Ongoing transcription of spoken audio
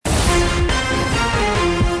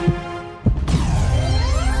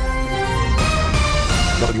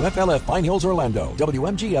WFLF Pine Hills, Orlando,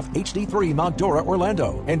 WMGF HD3 Mount Dora,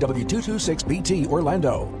 Orlando, and W226BT,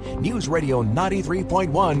 Orlando. News Radio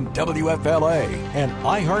 93.1 WFLA, an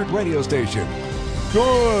iHeart radio station.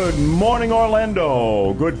 Good morning,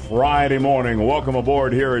 Orlando. Good Friday morning. Welcome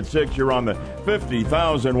aboard here at 6. You're on the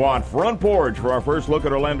 50,000-watt front porch for our first look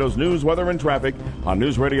at Orlando's news, weather, and traffic on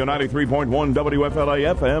News Radio 93.1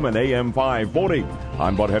 WFLA FM and AM 540.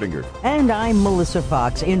 I'm Bud Hettinger. And I'm Melissa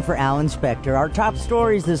Fox, in for Alan Spector. Our top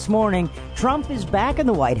stories this morning: Trump is back in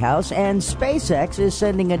the White House, and SpaceX is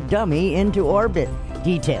sending a dummy into orbit.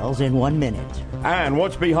 Details in 1 minute. And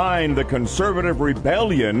what's behind the conservative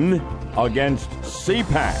rebellion against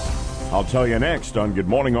CPAC? I'll tell you next on Good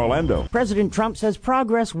Morning Orlando. President Trump says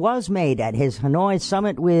progress was made at his Hanoi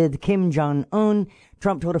summit with Kim Jong-un.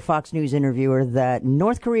 Trump told a Fox News interviewer that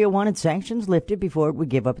North Korea wanted sanctions lifted before it would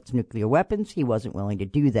give up its nuclear weapons. He wasn't willing to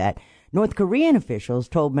do that. North Korean officials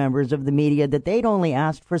told members of the media that they'd only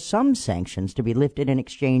asked for some sanctions to be lifted in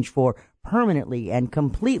exchange for permanently and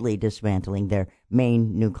completely dismantling their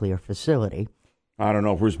main nuclear facility. I don't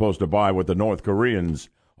know if we're supposed to buy what the North Koreans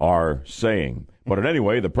are saying. But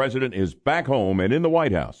anyway, the president is back home and in the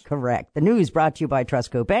White House. Correct. The news brought to you by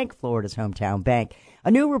Trustco Bank, Florida's hometown bank.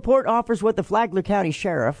 A new report offers what the Flagler County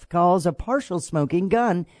Sheriff calls a partial smoking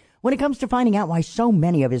gun when it comes to finding out why so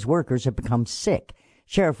many of his workers have become sick.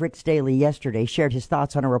 Sheriff Rick Staley yesterday shared his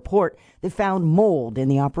thoughts on a report that found mold in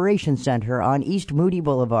the operations center on East Moody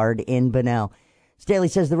Boulevard in Bunnell. Staley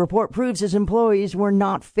says the report proves his employees were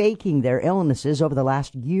not faking their illnesses over the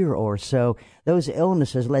last year or so. Those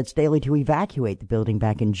illnesses led Staley to evacuate the building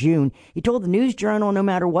back in June. He told the News Journal no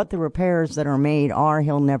matter what the repairs that are made are,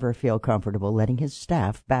 he'll never feel comfortable letting his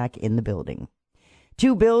staff back in the building.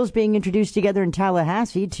 Two bills being introduced together in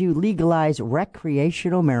Tallahassee to legalize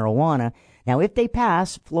recreational marijuana. Now, if they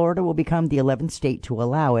pass, Florida will become the 11th state to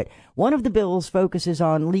allow it. One of the bills focuses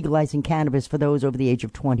on legalizing cannabis for those over the age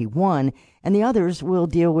of 21, and the others will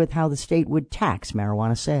deal with how the state would tax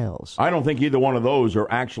marijuana sales. I don't think either one of those are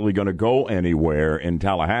actually going to go anywhere in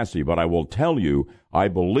Tallahassee, but I will tell you, I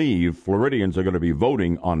believe Floridians are going to be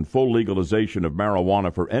voting on full legalization of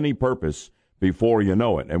marijuana for any purpose before you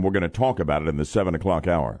know it, and we're going to talk about it in the 7 o'clock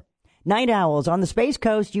hour. Night owls. On the Space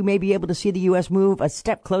Coast, you may be able to see the U.S. move a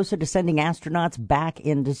step closer to sending astronauts back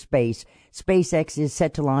into space. SpaceX is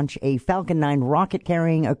set to launch a Falcon 9 rocket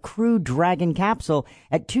carrying a Crew Dragon capsule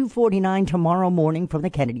at 2:49 tomorrow morning from the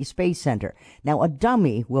Kennedy Space Center. Now, a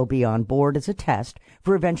dummy will be on board as a test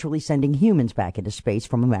for eventually sending humans back into space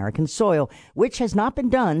from American soil, which has not been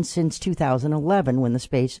done since 2011 when the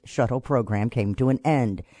Space Shuttle program came to an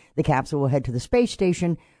end. The capsule will head to the space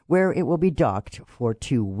station, where it will be docked for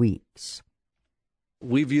 2 weeks.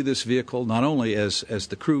 We view this vehicle not only as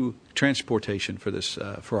the crew transportation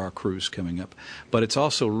for our crews coming up, but it's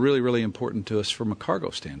also really important to us from a cargo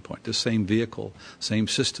standpoint. This same vehicle, same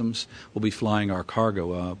systems will be flying our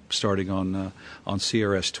cargo starting on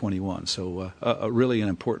CRS-21. So really an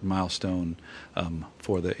important milestone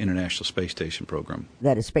for the International Space Station program.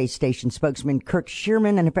 That is Space Station spokesman Kirk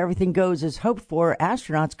Shearman, and if everything goes as hoped for,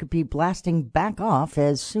 astronauts could be blasting back off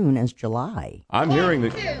as soon as July. I'm hearing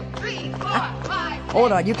that. 1, 2, 3, 4, 5.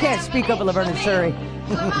 Hold on, you can't speak up, Laverne and Shirley.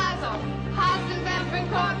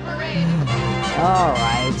 All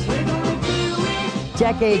right.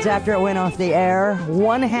 Decades after it went off the air,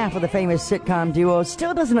 one half of the famous sitcom duo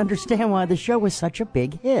still doesn't understand why the show was such a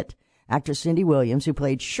big hit. Actress Cindy Williams, who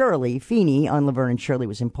played Shirley Feeney on Laverne and Shirley,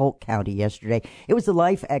 was in Polk County yesterday. It was the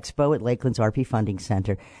Life Expo at Lakeland's RP Funding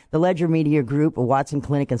Center. The Ledger Media Group, a Watson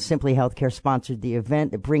Clinic, and Simply Healthcare sponsored the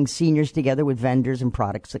event that brings seniors together with vendors and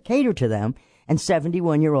products that cater to them. And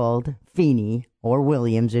 71-year-old Feeney, or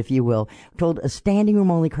Williams, if you will, told a standing room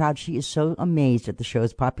only crowd she is so amazed at the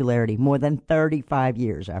show's popularity more than 35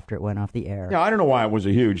 years after it went off the air. Yeah, I don't know why it was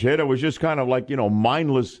a huge hit. It was just kind of like,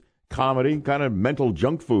 mindless comedy, kind of mental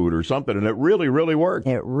junk food or something, and it really worked.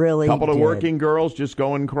 It really did. A couple of working girls just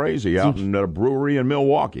going crazy out in a brewery in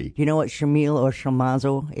Milwaukee. Do you know what shamil or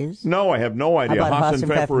shamazo is? No, I have no idea. Haas and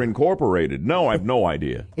Pfeffer Incorporated. No, I have no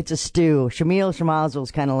idea. It's a stew. Shamil shamazo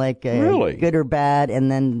is kind of like really good or bad, and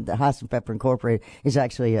then the Haas and Pfeffer Incorporated is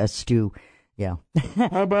actually a stew. Yeah.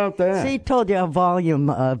 How about that? See, told you a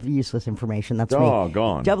volume of useless information. That's me.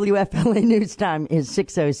 Doggone. WFLA News Time is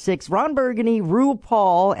 6:06. Ron Burgundy,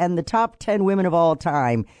 RuPaul, and the top 10 women of all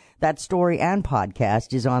time. That story and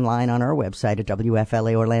podcast is online on our website at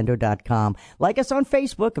WFLAOrlando.com. Like us on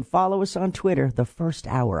Facebook and follow us on Twitter. The first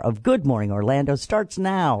hour of Good Morning Orlando starts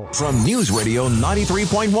now. From News Radio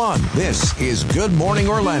 93.1, this is Good Morning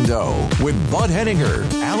Orlando with Bud Hettinger,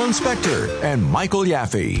 Alan Spector, and Michael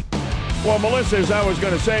Yaffee. Well, Melissa, as I was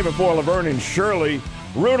going to say before Laverne and Shirley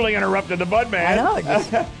rudely interrupted the Bud Man. I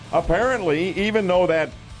know. Apparently, even though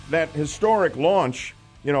that historic launch,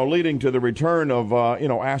 leading to the return of,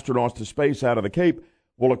 astronauts to space out of the Cape,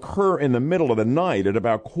 will occur in the middle of the night at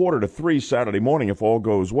about 2:45 Saturday morning if all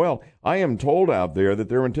goes well. I am told out there that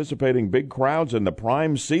they're anticipating big crowds and the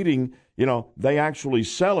prime seating. They actually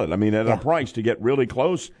sell it. I mean, at a price to get really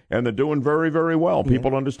close, and they're doing very, very well.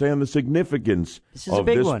 People understand the significance of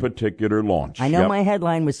this particular launch. I know my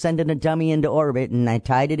headline was sending a dummy into orbit, and I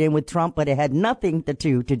tied it in with Trump, but it had nothing to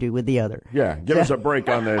do with the other. Yeah, give us a break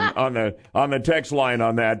on the text line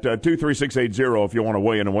on that 23680 if you want to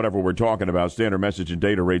weigh in on whatever we're talking about. Standard message and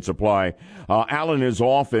data rate supply. Alan is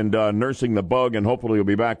off and nursing the bug, and hopefully he'll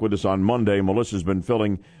be back with us on Monday. Melissa's been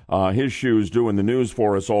filling his shoes doing the news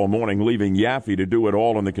for us all morning, leaving Yaffee to do it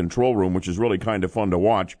all in the control room, which is really kind of fun to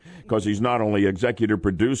watch because he's not only executive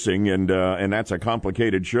producing, and that's a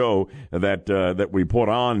complicated show that we put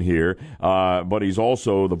on here, but he's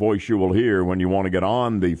also the voice you will hear when you want to get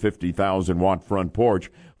on the 50,000-watt front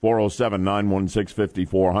porch.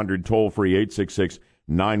 407-916-5400, toll-free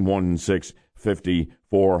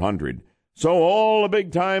 866-916-5400. So all the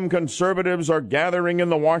big-time conservatives are gathering in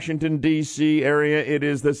the Washington, D.C. area. It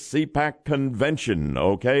is the CPAC convention,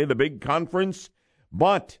 okay, the big conference.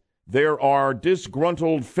 But there are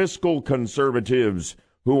disgruntled fiscal conservatives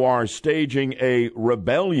who are staging a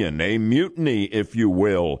rebellion, a mutiny, if you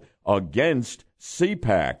will, against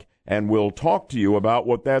CPAC. And we'll talk to you about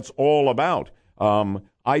what that's all about.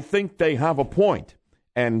 I think they have a point.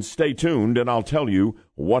 And stay tuned, and I'll tell you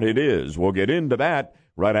what it is. We'll get into that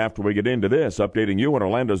right after we get into this, updating you on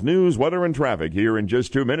Orlando's news, weather, and traffic here in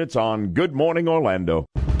just 2 minutes on Good Morning Orlando.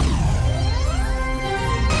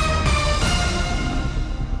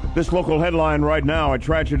 This local headline right now, a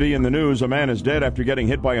tragedy in the news. A man is dead after getting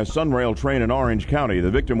hit by a Sunrail train in Orange County.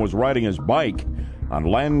 The victim was riding his bike on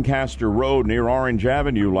Lancaster Road near Orange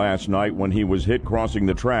Avenue last night when he was hit crossing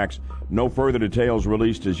the tracks. No further details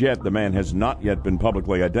released as yet. The man has not yet been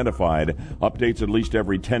publicly identified. Updates at least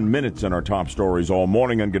every 10 minutes in our top stories all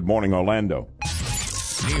morning on Good Morning Orlando.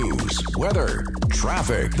 News, weather,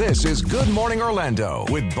 traffic. This is Good Morning Orlando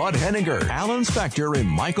with Bud Henninger, Alan Spector, and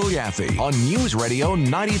Michael Yaffee on News Radio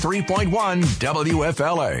 93.1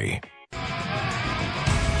 WFLA.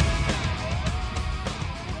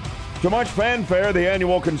 To much fanfare, the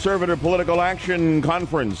annual Conservative Political Action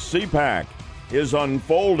Conference, CPAC, is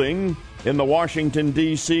unfolding in the Washington,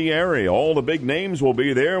 D.C. area. All the big names will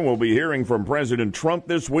be there. We'll be hearing from President Trump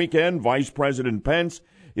this weekend, Vice President Pence,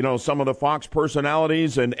 some of the Fox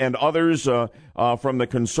personalities and others from the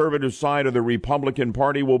conservative side of the Republican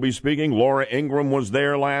Party will be speaking. Laura Ingraham was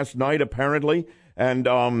there last night, apparently, and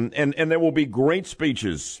there will be great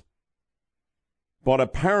speeches. But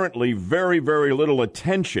apparently very, very little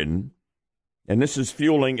attention, and this is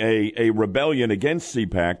fueling a rebellion against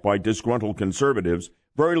CPAC by disgruntled conservatives,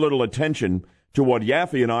 very little attention to what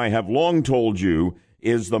Yaffee and I have long told you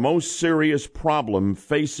is the most serious problem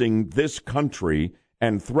facing this country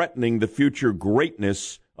and threatening the future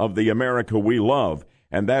greatness of the America we love,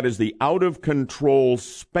 and that is the out-of-control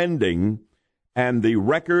spending and the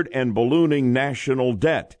record and ballooning national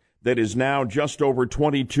debt that is now just over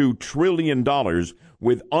 $22 trillion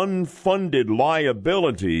with unfunded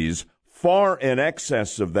liabilities far in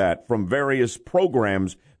excess of that from various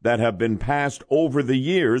programs that have been passed over the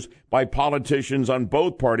years by politicians on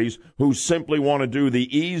both parties who simply want to do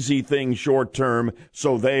the easy thing short term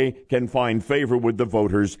so they can find favor with the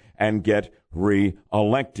voters and get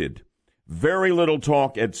re-elected. Very little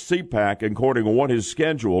talk at CPAC, according to what is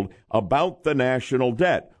scheduled, about the national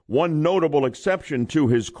debt. One notable exception to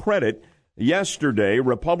his credit, yesterday,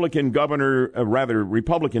 Republican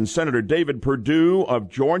Senator David Perdue of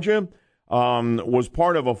Georgia was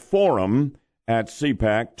part of a forum at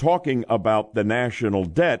CPAC talking about the national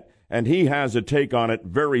debt, and he has a take on it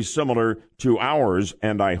very similar to ours,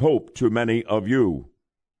 and I hope to many of you.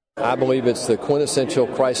 I believe it's the quintessential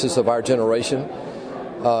crisis of our generation.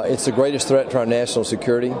 It's the greatest threat to our national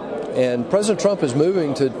security. And President Trump is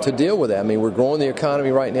moving to deal with that. I mean, we're growing the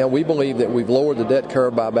economy right now. We believe that we've lowered the debt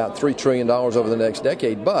curve by about $3 trillion over the next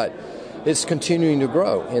decade, but it's continuing to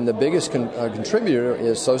grow. And the biggest contributor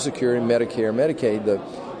is Social Security, Medicare, Medicaid,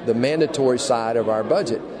 the mandatory side of our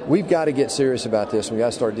budget. We've got to get serious about this. We've got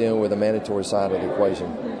to start dealing with the mandatory side of the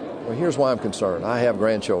equation. Well, here's why I'm concerned. I have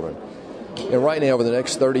grandchildren. And right now, over the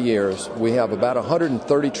next 30 years, we have about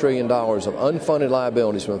 $130 trillion of unfunded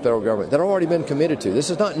liabilities from the federal government that have already been committed to. This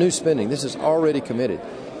is not new spending. This is already committed.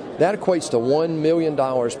 That equates to $1 million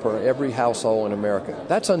per every household in America.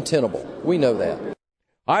 That's untenable. We know that.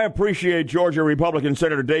 I appreciate Georgia Republican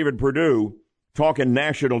Senator David Perdue talking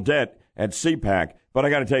national debt at CPAC, but I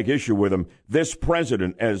got to take issue with him. This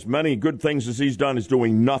president, as many good things as he's done, is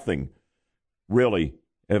doing nothing, really,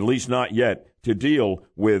 at least not yet, to deal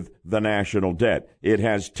with the national debt. It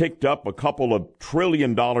has ticked up a couple of $1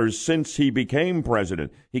 trillion since he became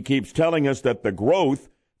president. He keeps telling us that the growth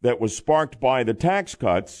that was sparked by the tax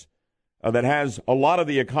cuts that has a lot of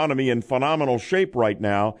the economy in phenomenal shape right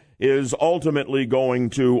now is ultimately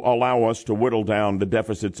going to allow us to whittle down the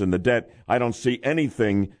deficits and the debt. I don't see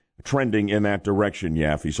anything trending in that direction,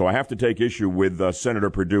 Yaffee. So I have to take issue with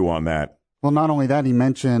Senator Perdue on that. Well, not only that, he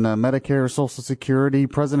mentioned Medicare, Social Security.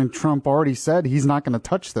 President Trump already said he's not going to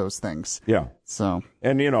touch those things. Yeah. So.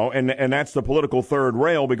 And, and that's the political third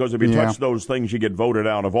rail, because if you touch those things, you get voted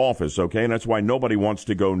out of office, okay? And that's why nobody wants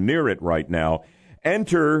to go near it right now.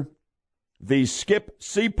 Enter the Skip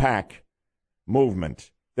CPAC movement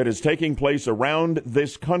that is taking place around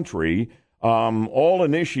this country, all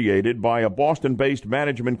initiated by a Boston-based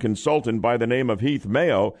management consultant by the name of Heath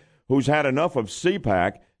Mayo, who's had enough of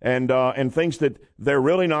CPAC and thinks that they're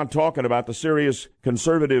really not talking about the serious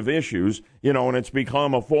conservative issues, and it's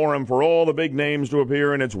become a forum for all the big names to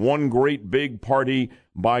appear, and it's one great big party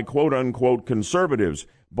by quote-unquote conservatives.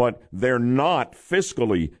 But they're not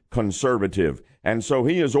fiscally conservative. And so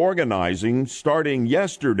he is organizing, starting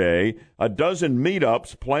yesterday, a dozen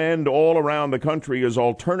meetups planned all around the country as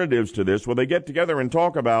alternatives to this, where they get together and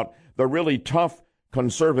talk about the really tough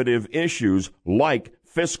conservative issues like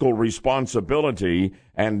fiscal responsibility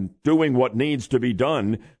and doing what needs to be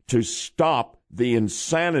done to stop the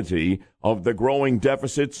insanity of the growing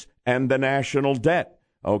deficits and the national debt.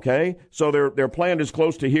 Okay, so their plan is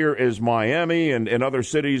close to here is Miami and other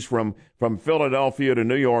cities from Philadelphia to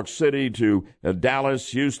New York City to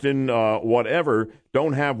Dallas, Houston, whatever.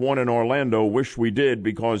 Don't have one in Orlando. Wish we did,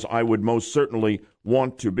 because I would most certainly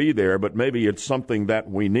want to be there, but maybe it's something that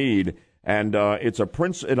we need. And it's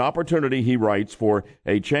an opportunity, he writes, for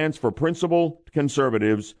a chance for principled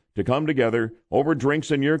conservatives to come together over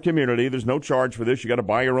drinks in your community. There's no charge for this. You got to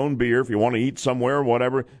buy your own beer if you want to eat somewhere or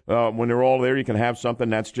whatever. When they're all there, you can have something.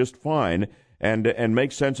 That's just fine. And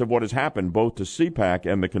make sense of what has happened both to CPAC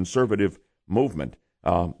and the conservative movement.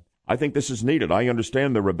 I think this is needed. I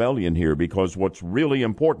understand the rebellion here, because what's really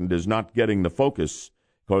important is not getting the focus,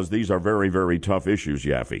 because these are very, very tough issues,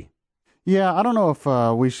 Yaffee. Yeah, I don't know if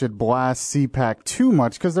we should blast CPAC too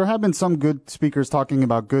much, because there have been some good speakers talking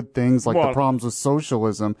about good things like the problems with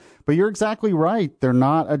socialism. But you're exactly right. They're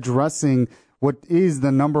not addressing what is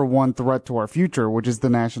the number one threat to our future, which is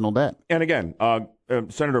the national debt. And again,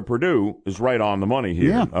 Senator Perdue is right on the money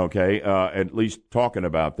here, okay, at least talking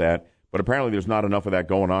about that. But apparently there's not enough of that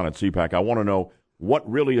going on at CPAC. I want to know what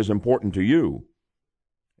really is important to you.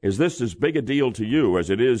 Is this as big a deal to you as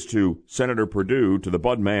it is to Senator Perdue, to the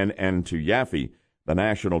Budman, and to Yaffee, the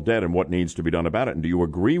national debt and what needs to be done about it? And do you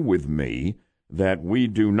agree with me that we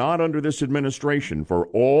do not, under this administration, for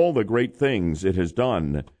all the great things it has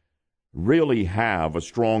done, really have a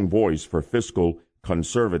strong voice for fiscal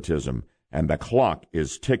conservatism? And the clock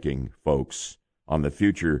is ticking, folks, on the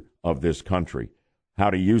future of this country. How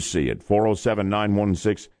do you see it?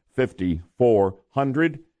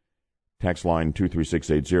 407-916-5400. Text line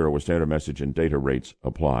 23680 with standard message and data rates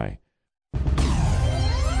apply.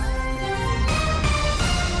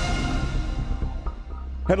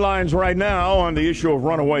 Headlines right now on the issue of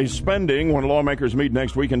runaway spending. When lawmakers meet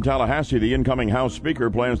next week in Tallahassee, the incoming House Speaker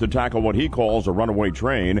plans to tackle what he calls a runaway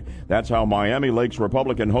train. That's how Miami Lakes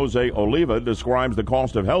Republican Jose Oliva describes the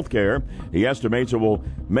cost of health care. He estimates it will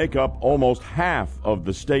make up almost half of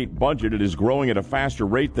the state budget. It is growing at a faster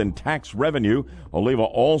rate than tax revenue. Oliva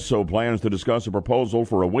also plans to discuss a proposal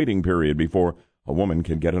for a waiting period before a woman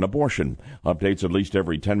can get an abortion. Updates at least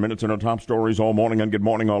every 10 minutes in our top stories all morning on Good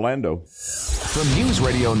Morning Orlando. From News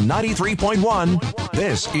Radio 93.1,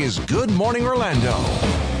 this is Good Morning Orlando.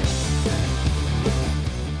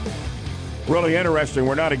 Really interesting.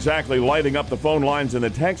 We're not exactly lighting up the phone lines and the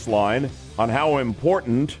text line on how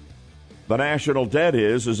important the national debt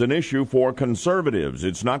is as an issue for conservatives.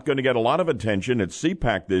 It's not going to get a lot of attention at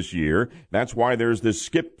CPAC this year. That's why there's this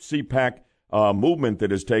Skip CPAC movement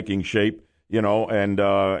that is taking shape. And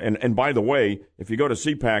by the way, if you go to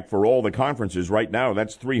CPAC for all the conferences right now,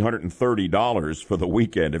 that's $330 for the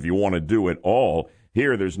weekend if you want to do it all.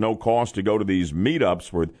 Here, there's no cost to go to these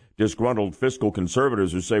meetups with disgruntled fiscal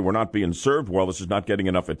conservatives who say we're not being served well. This is not getting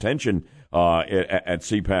enough attention at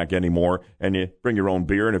CPAC anymore. And you bring your own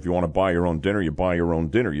beer, and if you want to buy your own dinner, you buy your own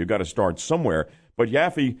dinner. You got to start somewhere. But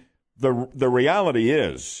Yaffee, the reality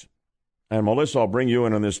is, and Melissa, I'll bring you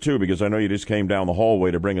in on this too, because I know you just came down the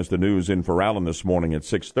hallway to bring us the news in for Allen this morning at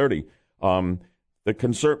 6:30. the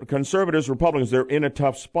conservatives, Republicans, they're in a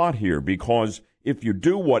tough spot here because if you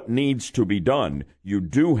do what needs to be done, you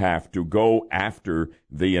do have to go after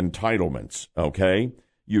the entitlements, okay?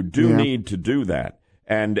 You do need to do that.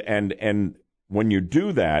 And when you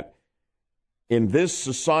do that, in this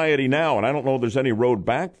society now, and I don't know if there's any road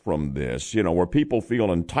back from this, where people feel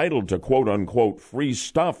entitled to quote-unquote free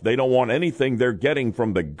stuff, they don't want anything they're getting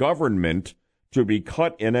from the government to be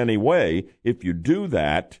cut in any way. If you do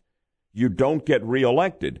that, you don't get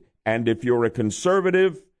reelected. And if you're a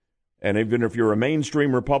conservative, and even if you're a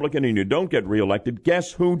mainstream Republican and you don't get reelected,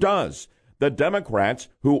 guess who does? The Democrats,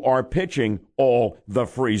 who are pitching all the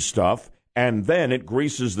free stuff, and then it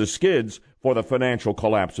greases the skids for the financial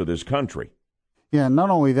collapse of this country. Yeah, not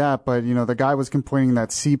only that, but, the guy was complaining that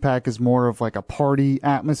CPAC is more of like a party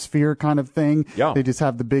atmosphere kind of thing. Yeah. They just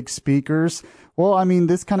have the big speakers. Well, I mean,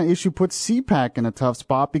 this kind of issue puts CPAC in a tough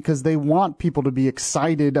spot because they want people to be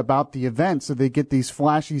excited about the event, so they get these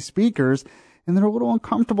flashy speakers, and they're a little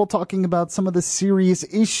uncomfortable talking about some of the serious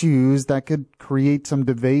issues that could create some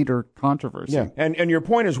debate or controversy. Yeah, and your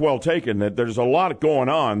point is well taken, that there's a lot going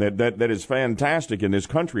on that is fantastic in this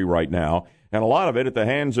country right now, and a lot of it at the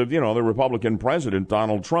hands of, the Republican president,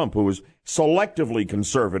 Donald Trump, who is selectively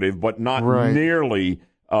conservative, but not nearly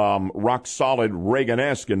rock-solid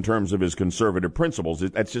Reagan-esque in terms of his conservative principles.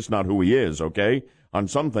 That's just not who he is, okay? On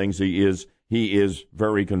some things, he is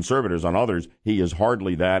very conservative. On others, he is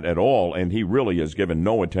hardly that at all, and he really has given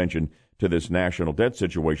no attention to this national debt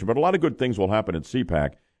situation. But a lot of good things will happen at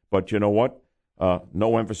CPAC. But you know what?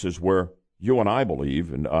 No emphasis where you and I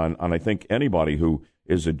believe, and I think anybody who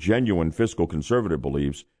is a genuine fiscal conservative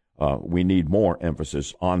believes, we need more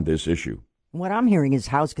emphasis on this issue. What I'm hearing is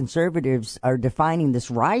House conservatives are defining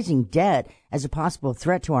this rising debt as a possible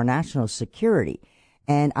threat to our national security.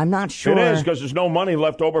 And I'm not sure. It is, because there's no money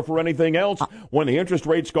left over for anything else when the interest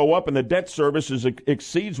rates go up and the debt service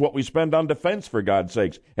exceeds what we spend on defense, for God's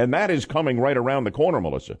sakes. And that is coming right around the corner,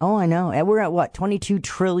 Melissa. Oh, I know. And we're at, what, $22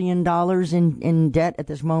 trillion in debt at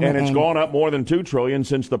this moment? And it's gone up more than $2 trillion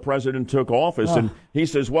since the president took office. And he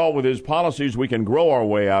says, well, with his policies, we can grow our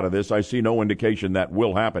way out of this. I see no indication that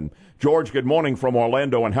will happen. George, good morning from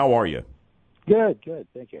Orlando, and how are you? Good.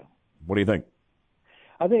 Thank you. What do you think?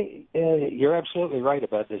 I think you're absolutely right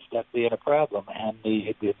about this debt being a problem, and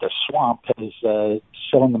the swamp has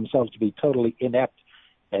shown themselves to be totally inept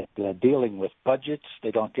at dealing with budgets.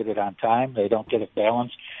 They don't get it on time. They don't get it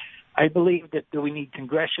balanced. I believe that we need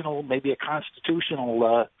congressional, maybe a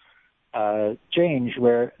constitutional change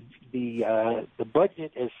where the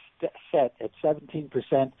budget is set at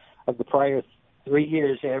 17% of the prior 3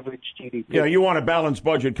 years average GDP. Yeah, you want a balanced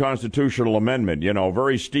budget constitutional amendment,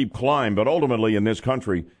 very steep climb, but ultimately in this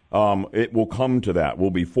country, it will come to that. We'll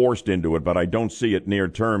be forced into it, but I don't see it near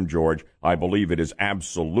term, George. I believe it is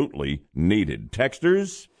absolutely needed.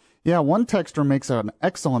 Texters? Yeah, one texter makes an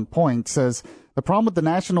excellent point, says, the problem with the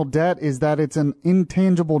national debt is that it's an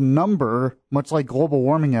intangible number, much like global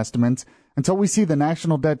warming estimates. Until we see the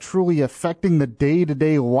national debt truly affecting the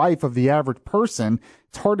day-to-day life of the average person,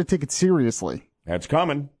 it's hard to take it seriously. That's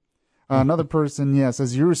coming. Another person,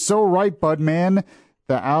 says, you're so right, bud, man.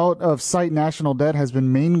 The out-of-sight national debt has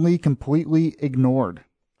been mainly completely ignored.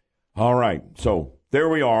 All right. So there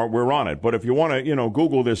we are. We're on it. But if you want to,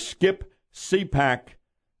 Google this Skip CPAC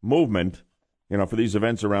movement, for these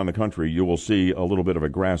events around the country, you will see a little bit of a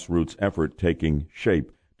grassroots effort taking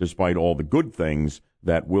shape, despite all the good things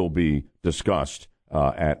that will be discussed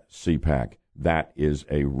at CPAC. That is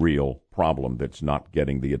a real problem that's not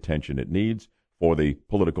getting the attention it needs for the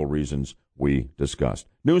political reasons we discussed.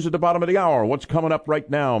 News at the bottom of the hour. What's coming up right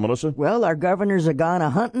now, Melissa? Well, our governors are gone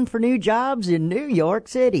hunting for new jobs in New York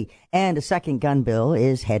City, and a second gun bill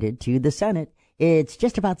is headed to the Senate. It's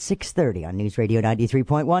just about 6:30 on News Radio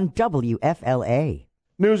 93.1 WFLA.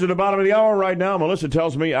 News at the bottom of the hour right now. Melissa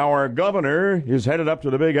tells me our governor is headed up to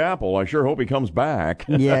the Big Apple. I sure hope he comes back.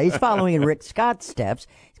 Yeah, he's following in Rick Scott's steps.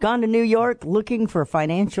 He's gone to New York looking for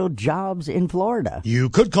financial jobs in Florida. You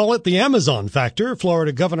could call it the Amazon factor.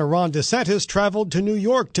 Florida Governor Ron DeSantis traveled to New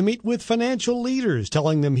York to meet with financial leaders,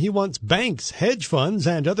 telling them he wants banks, hedge funds,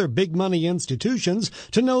 and other big money institutions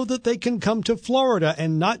to know that they can come to Florida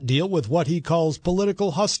and not deal with what he calls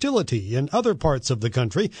political hostility in other parts of the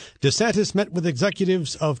country. DeSantis met with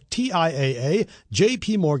executives of TIAA,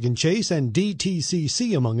 JP Morgan Chase, and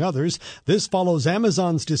DTCC, among others. This follows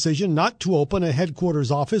Amazon's decision not to open a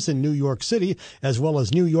headquarters office in New York City, as well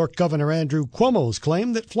as New York Governor Andrew Cuomo's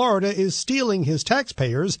claim that Florida is stealing his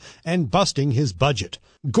taxpayers and busting his budget.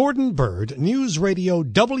 Gordon Bird, News Radio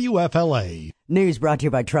WFLA. News brought to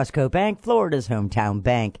you by Trustco Bank, Florida's hometown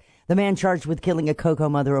bank. The man charged with killing a Cocoa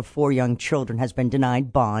mother of 4 young children has been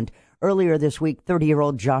denied bond. Earlier this week,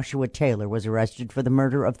 30-year-old Joshua Taylor was arrested for the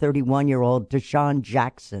murder of 31-year-old Deshaun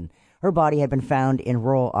Jackson. Her body had been found in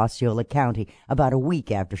rural Osceola County about a week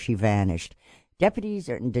after she vanished. Deputies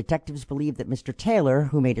and detectives believe that Mr. Taylor,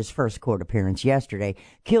 who made his first court appearance yesterday,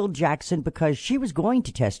 killed Jackson because she was going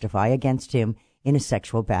to testify against him in a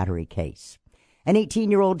sexual battery case. An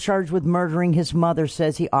 18-year-old charged with murdering his mother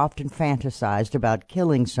says he often fantasized about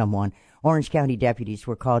killing someone. Orange County deputies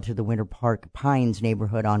were called to the Winter Park Pines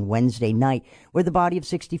neighborhood on Wednesday night, where the body of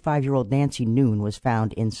 65-year-old Nancy Noon was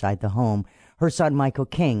found inside the home. Her son, Michael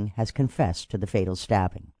King, has confessed to the fatal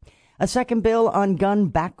stabbing. A second bill on gun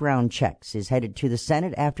background checks is headed to the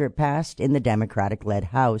Senate after it passed in the Democratic-led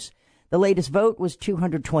House. The latest vote was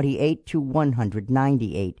 228 to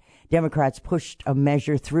 198. Democrats pushed a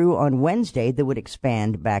measure through on Wednesday that would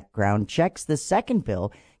expand background checks. The second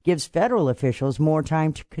bill gives federal officials more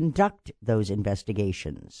time to conduct those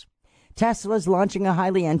investigations. Tesla's launching a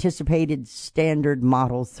highly anticipated standard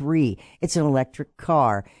Model 3. It's an electric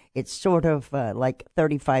car. It's sort of like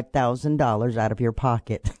 $35,000 out of your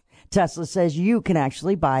pocket. Tesla says you can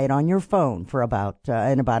actually buy it on your phone for about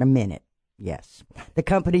a minute. Yes. The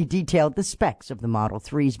company detailed the specs of the Model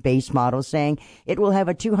 3's base model, saying it will have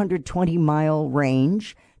a 220-mile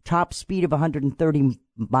range, top speed of 130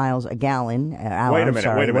 miles a gallon. Wait a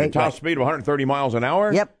minute. Top speed of 130 miles an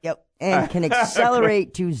hour? Yep. And can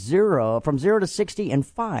accelerate from 0 to 60 in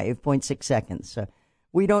 5.6 seconds.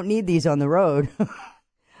 We don't need these on the road.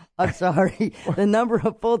 I'm sorry. The number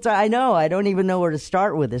of full-time, I know, I don't even know where to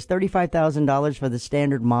start with this. $35,000 for the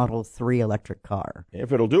standard Model 3 electric car.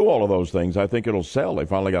 If it'll do all of those things, I think it'll sell. They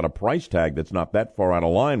finally got a price tag that's not that far out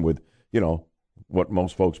of line with, what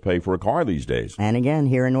most folks pay for a car these days. And again,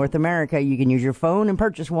 here in North America, you can use your phone and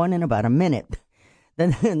purchase one in about a minute.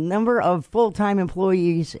 The number of full-time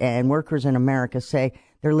employees and workers in America say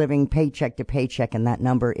they're living paycheck to paycheck, and that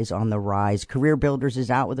number is on the rise. Career Builders is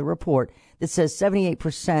out with a report that says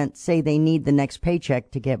 78% say they need the next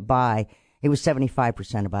paycheck to get by. It was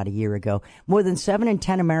 75% about a year ago. More than 7 in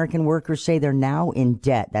 10 American workers say they're now in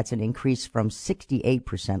debt. That's an increase from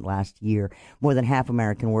 68% last year. More than half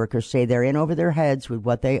American workers say they're in over their heads with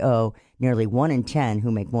what they owe. Nearly 1 in 10 who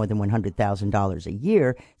make more than $100,000 a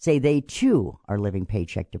year say they, too, are living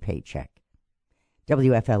paycheck to paycheck.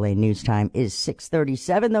 WFLA News Time is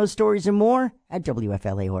 6:37. Those stories and more at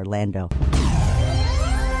WFLA Orlando.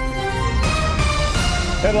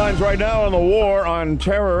 Headlines right now on the war on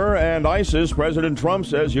terror and ISIS. President Trump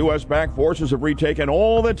says U.S.-backed forces have retaken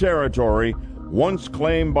all the territory once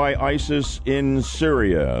claimed by ISIS in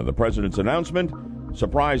Syria. The president's announcement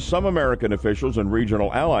surprised some American officials and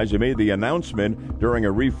regional allies. He made the announcement during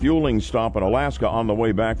a refueling stop in Alaska on the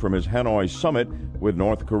way back from his Hanoi summit with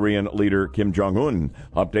North Korean leader Kim Jong-un.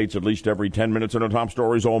 Updates at least every 10 minutes in our top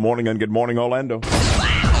stories all morning on Good Morning Orlando.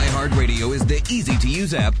 iHeartRadio is the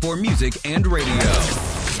easy-to-use app for music and radio.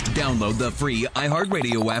 Download the free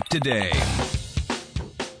iHeartRadio app today.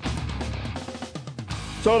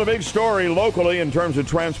 So the big story locally in terms of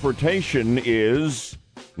transportation is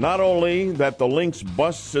not only that the Lynx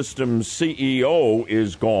bus system CEO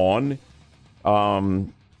is gone,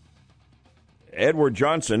 Edward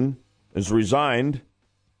Johnson has resigned.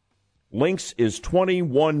 Lynx is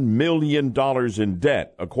 $21 million in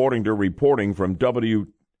debt, according to reporting from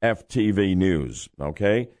WFTV News,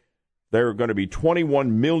 okay? They're going to be $21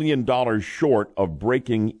 million short of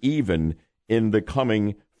breaking even in the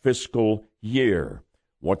coming fiscal year.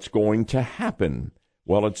 What's going to happen?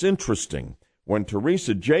 Well, it's interesting. When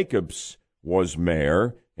Teresa Jacobs was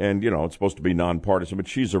mayor, and, it's supposed to be nonpartisan, but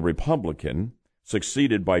she's a Republican,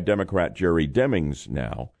 succeeded by Democrat Jerry Demings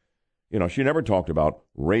now, she never talked about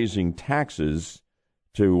raising taxes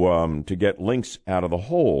to get Lynx out of the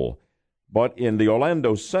hole. But in the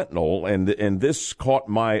Orlando Sentinel, and this caught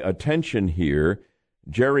my attention here,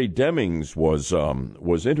 Jerry Demings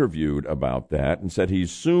was interviewed about that and said he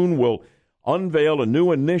soon will unveil a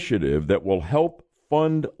new initiative that will help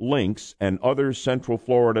fund Lynx and other Central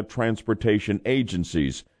Florida transportation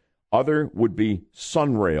agencies. Other would be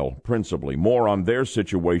Sunrail, principally. More on their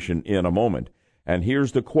situation in a moment. And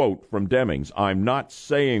here's the quote from Demings. I'm not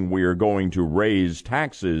saying we are going to raise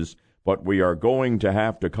taxes, but we are going to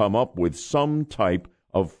have to come up with some type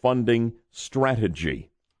of funding strategy.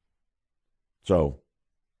 So,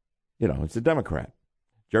 it's a Democrat.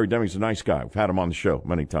 Jerry Demings is a nice guy. We've had him on the show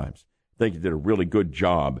many times. I think he did a really good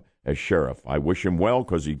job as sheriff. I wish him well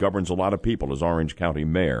because he governs a lot of people as Orange County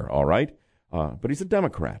mayor, all right? But he's a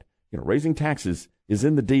Democrat. Raising taxes is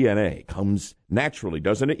in the DNA. Comes naturally,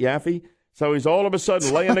 doesn't it, Yaffee? So he's all of a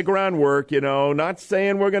sudden laying the groundwork, not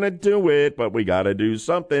saying we're going to do it, but we got to do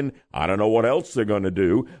something. I don't know what else they're going to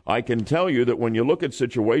do. I can tell you that when you look at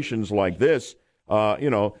situations like this,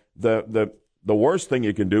 the worst thing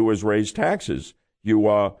you can do is raise taxes.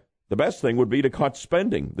 The best thing would be to cut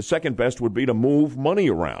spending. The second best would be to move money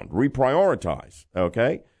around, reprioritize,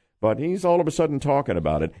 okay? But he's all of a sudden talking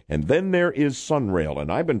about it. And then there is Sunrail, and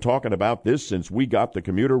I've been talking about this since we got the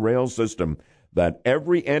commuter rail system, that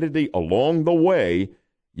every entity along the way,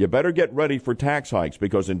 you better get ready for tax hikes,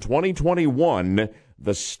 because in 2021,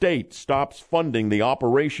 the state stops funding the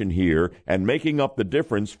operation here and making up the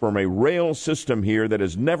difference from a rail system here that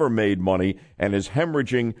has never made money and is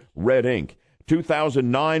hemorrhaging red ink.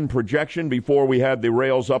 2009 projection before we had the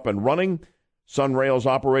rails up and running, Sunrail's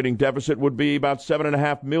operating deficit would be about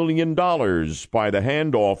 $7.5 million by the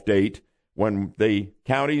handoff date when the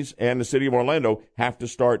counties and the city of Orlando have to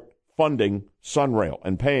start funding Sunrail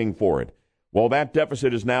and paying for it. Well, that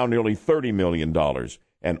deficit is now nearly $30 million.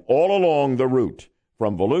 And all along the route,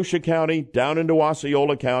 from Volusia County down into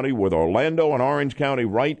Osceola County, with Orlando and Orange County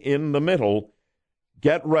right in the middle,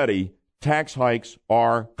 get ready, tax hikes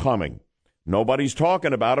are coming. Nobody's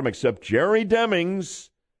talking about them except Jerry Demings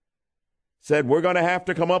said we're going to have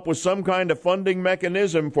to come up with some kind of funding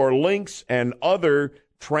mechanism for Lynx and other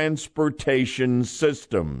transportation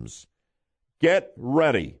systems. Get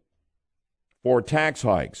ready for tax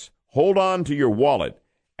hikes. Hold on to your wallet,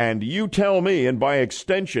 and you tell me, and by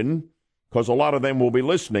extension, because a lot of them will be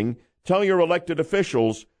listening, tell your elected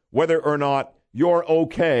officials whether or not you're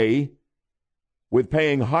okay with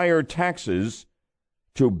paying higher taxes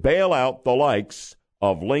to bail out the likes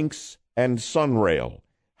of Lynx and Sunrail.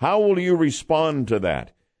 How will you respond to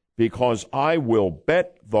that? Because I will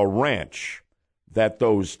bet the ranch that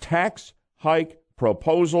those tax hike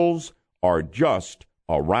proposals are just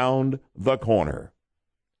around the corner.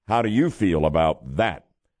 How do you feel about that?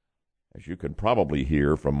 As you can probably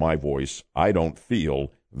hear from my voice, I don't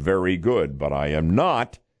feel very good, but I am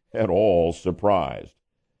not at all surprised.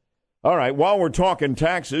 All right, while we're talking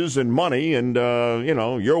taxes and money and,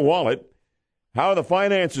 your wallet, how are the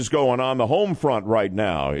finances going on the home front right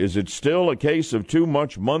now? Is it still a case of too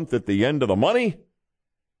much month at the end of the money?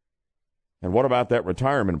 And what about that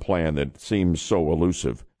retirement plan that seems so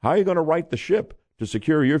elusive? How are you going to right the ship to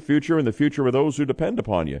secure your future and the future of those who depend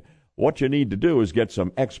upon you? What you need to do is get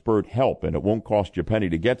some expert help, and it won't cost you a penny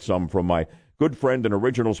to get some from my good friend and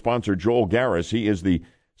original sponsor, Joel Garris. He is the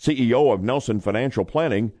CEO of Nelson Financial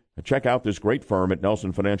Planning. Check out this great firm at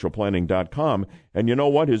nelsonfinancialplanning.com. And you know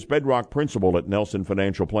what? His bedrock principle at Nelson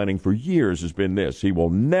Financial Planning for years has been this. He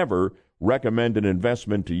will never recommend an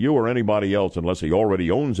investment to you or anybody else unless he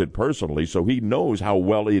already owns it personally, so he knows how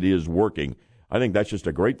well it is working. I think that's just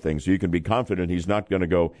a great thing, so you can be confident he's not going to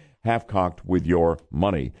go half-cocked with your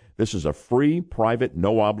money. This is a free, private,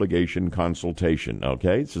 no-obligation consultation,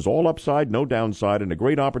 okay? This is all upside, no downside, and a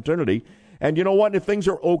great opportunity. And you know what? If things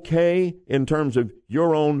are okay in terms of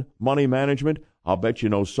your own money management, I'll bet you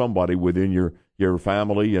know somebody within your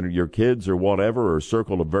family and your kids or whatever, or a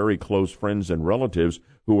circle of very close friends and relatives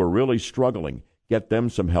who are really struggling. Get them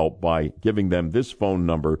some help by giving them this phone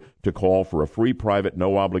number to call for a free, private,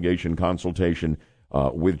 no-obligation consultation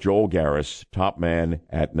with Joel Garris, top man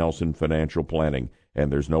at Nelson Financial Planning.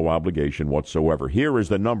 And there's no obligation whatsoever. Here is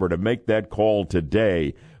the number to make that call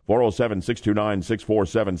today.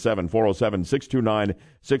 407-629-6477,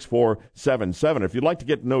 407-629-6477. If you'd like to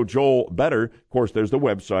get to know Joel better, of course, there's the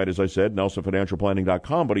website, as I said,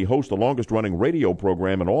 nelsonfinancialplanning.com, but he hosts the longest-running radio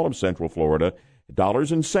program in all of Central Florida,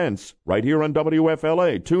 Dollars and Cents, right here on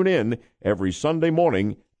WFLA. Tune in every Sunday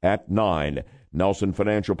morning at 9. Nelson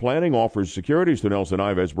Financial Planning offers securities to Nelson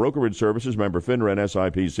Ives Brokerage Services, member FINRA and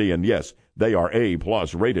SIPC, and yes, they are A+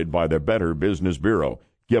 rated by the Better Business Bureau.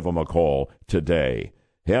 Give them a call today.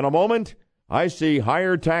 In a moment, I see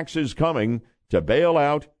higher taxes coming to bail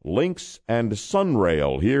out Lynx and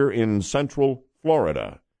Sunrail here in Central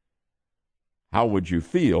Florida. How would you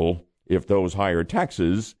feel if those higher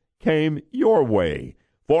taxes came your way?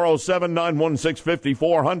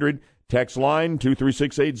 407-916-5400, text line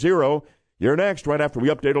 23680. You're next, right after we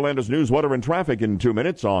update Orlando's news, weather, and traffic in 2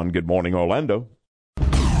 minutes on Good Morning Orlando.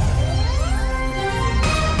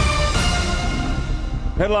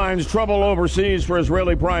 Headlines: trouble overseas for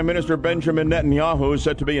Israeli Prime Minister Benjamin Netanyahu,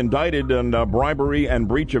 set to be indicted on bribery and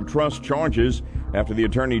breach of trust charges after the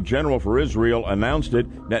Attorney General for Israel announced it.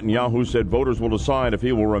 Netanyahu said voters will decide if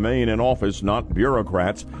he will remain in office, not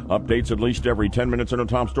bureaucrats. Updates at least every 10 minutes and the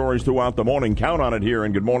top stories throughout the morning. Count on it here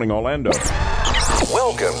in Good Morning Orlando.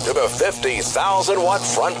 Welcome to the 50,000-watt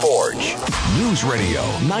front porch. News Radio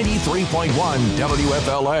 93.1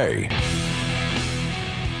 WFLA.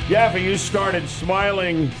 Yaffee, you started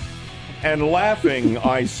smiling and laughing,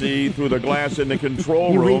 I see, through the glass in the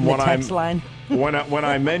control room when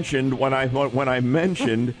I mentioned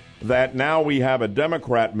that now we have a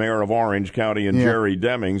Democrat mayor of Orange County in Jerry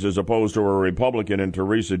Demings as opposed to a Republican in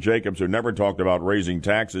Teresa Jacobs, who never talked about raising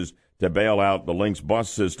taxes to bail out the Lynx bus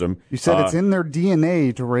system. You said it's in their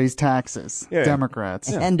DNA to raise taxes,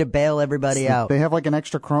 Democrats. And to bail everybody out. They have like an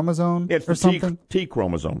extra chromosome it's or the something? T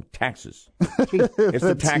chromosome, taxes. It's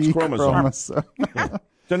the tax chromosome. Yeah.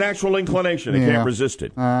 It's a natural inclination. They can't resist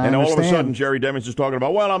it. And all of a sudden, Jerry Demings is talking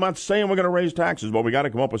about, well, I'm not saying we're going to raise taxes, but we got to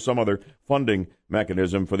come up with some other funding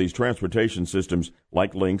mechanism for these transportation systems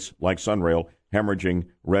like Lynx, like Sunrail, hemorrhaging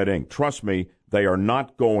red ink. Trust me, they are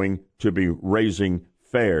not going to be raising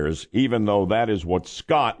fares, even though that is what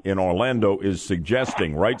Scott in Orlando is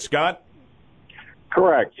suggesting. Right, Scott?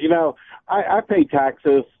 Correct. You know, I pay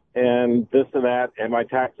taxes and this and that, and my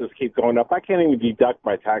taxes keep going up. I can't even deduct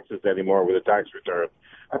my taxes anymore with a tax return.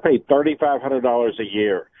 I pay $3,500 a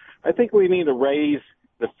year. I think we need to raise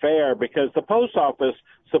the fare because the post office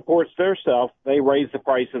supports their self. They raise the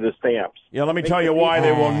price of the stamps. Yeah, let me tell you why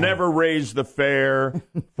they will never raise the fare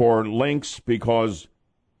for Lynx, because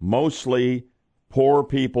mostly poor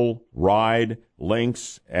people ride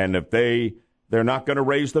Lynx, and if they're not going to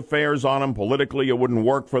raise the fares on them politically, it wouldn't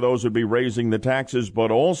work for those who'd be raising the taxes,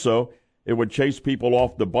 but also it would chase people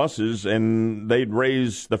off the buses, and they'd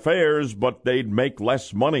raise the fares, but they'd make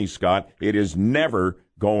less money, Scott. It is never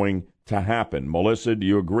going to happen. Melissa, do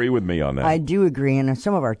you agree with me on that? I do agree, and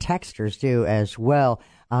some of our texters do as well.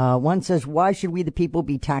 One says, why should we the people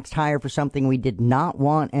be taxed higher for something we did not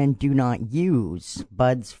want and do not use?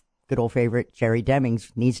 Bud's good old favorite, Jerry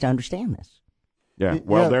Demings, needs to understand this. Yeah,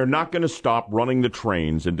 well, they're not going to stop running the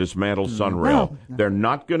trains and dismantle Sunrail. No. They're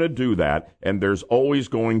not going to do that, and there's always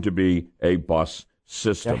going to be a bus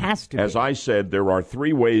system. There has to be. As I said, there are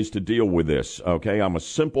three ways to deal with this, okay? I'm a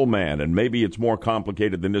simple man, and maybe it's more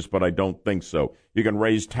complicated than this, but I don't think so. You can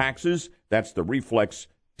raise taxes. That's the reflex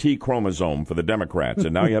T chromosome for the Democrats,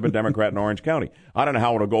 and now you have a Democrat in Orange County. I don't know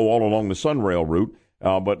how it'll go all along the Sunrail route,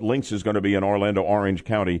 but Lynx is going to be an Orlando, Orange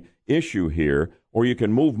County issue here. Or you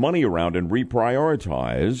can move money around and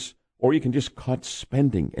reprioritize, or you can just cut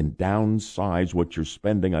spending and downsize what you're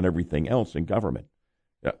spending on everything else in government.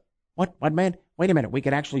 What, man? Wait a minute. We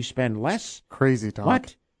could actually spend less? Crazy talk.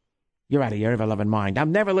 What? You're out of your ever-loving mind.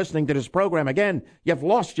 I'm never listening to this program again. You've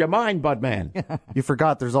lost your mind, Budman. You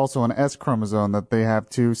forgot there's also an S chromosome that they have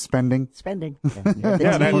too, spending.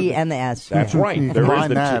 The T and the S. That's right. There is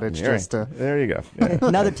the that. It's just there you go. Yeah.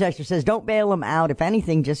 Another texter says, don't bail them out. If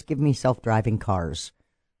anything, just give me self-driving cars.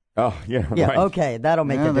 Oh, yeah, right. Okay, that'll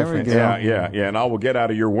make a difference. Yeah, and I will get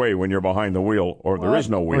out of your way when you're behind the wheel, or there is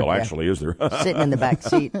no wheel, actually, is there? Sitting in the back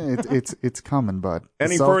seat. It's coming, bud.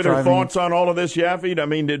 Any further thoughts on all of this, Yaffee? I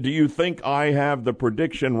mean, do you think I have the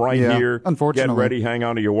prediction here? Unfortunately. Get ready, hang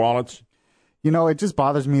on to your wallets. You know, it just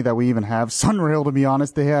bothers me that we even have Sunrail, to be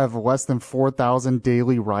honest. They have less than 4,000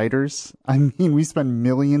 daily riders. I mean, we spend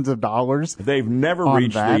millions of dollars. They've never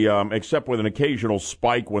reached the, except with an occasional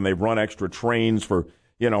spike when they've run extra trains for,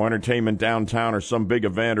 entertainment downtown or some big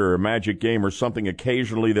event or a magic game or something.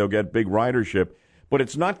 Occasionally they'll get big ridership, but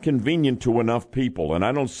it's not convenient to enough people. And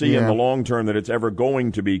I don't see in the long term that it's ever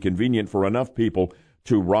going to be convenient for enough people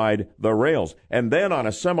to ride the rails. And then on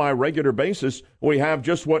a semi-regular basis, we have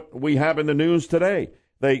just what we have in the news today.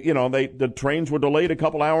 The trains were delayed a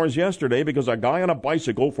couple hours yesterday because a guy on a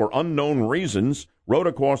bicycle, for unknown reasons, rode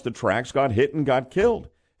across the tracks, got hit, and got killed.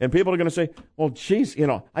 And people are going to say, well, geez,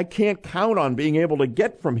 I can't count on being able to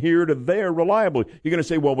get from here to there reliably. You're going to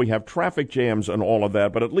say, well, we have traffic jams and all of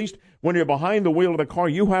that, but at least when you're behind the wheel of the car,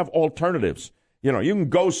 you have alternatives. You can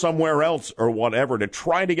go somewhere else or whatever to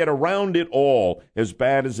try to get around it all, as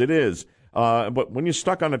bad as it is. But when you're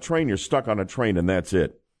stuck on a train, you're stuck on a train, and that's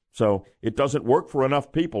it. So it doesn't work for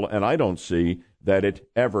enough people, and I don't see that it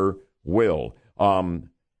ever will.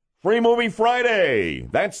 Free Movie Friday.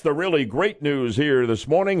 That's the really great news here this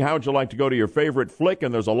morning. How'd you like to go to your favorite flick?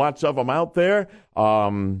 And there's lots of them out there.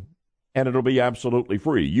 And it'll be absolutely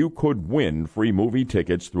free. You could win free movie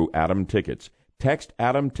tickets through Atom Tickets. Text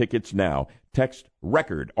Atom Tickets now. Text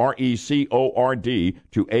RECORD, RECORD,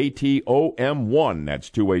 to ATOM1.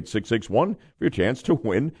 That's 28661 for your chance to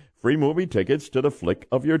win free movie tickets to the flick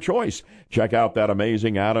of your choice. Check out that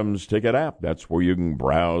amazing Adams Ticket app. That's where you can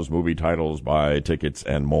browse movie titles, buy tickets,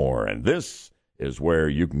 and more. And this is where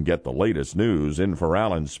you can get the latest news. In for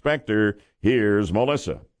Alan Spector, here's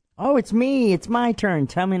Melissa. Oh, it's me. It's my turn.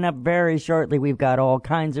 Coming up very shortly, we've got all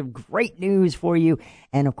kinds of great news for you.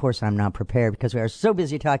 And, of course, I'm not prepared because we are so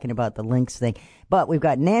busy talking about the Lynx thing. But we've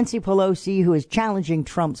got Nancy Pelosi, who is challenging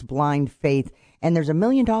Trump's blind faith And there's $1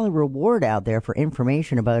 million reward out there for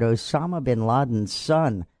information about Osama bin Laden's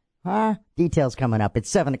son. Huh? Details coming up at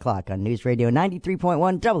 7 o'clock on News Radio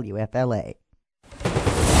 93.1 WFLA.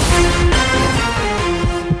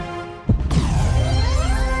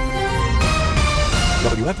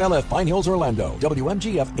 WFLF Pine Hills, Orlando.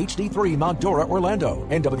 WMGF HD3 Mount Dora, Orlando.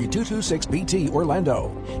 And W226BT, Orlando.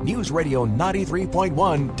 News Radio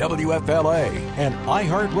 93.1 WFLA. An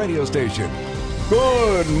iHeart radio station.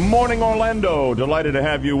 Good morning, Orlando. Delighted to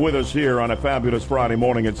have you with us here on a fabulous Friday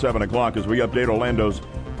morning at 7 o'clock as we update Orlando's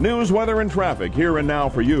news, weather, and traffic here and now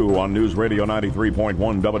for you on News Radio 93.1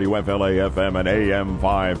 WFLA FM and AM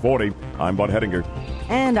 540. I'm Bud Hedinger.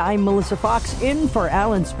 And I'm Melissa Fox, in for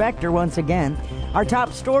Alan Spector once again. Our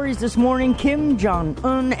top stories this morning: Kim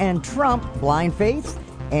Jong-un and Trump, blind faith,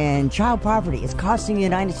 and child poverty is costing the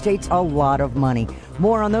United States a lot of money.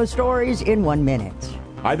 More on those stories in 1 minute.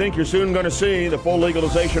 I think you're soon going to see the full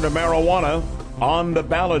legalization of marijuana on the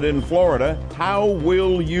ballot in Florida. How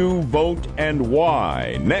will you vote and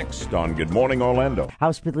why? Next on Good Morning Orlando.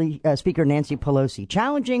 House Speaker Nancy Pelosi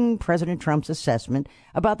challenging President Trump's assessment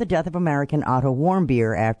about the death of American Otto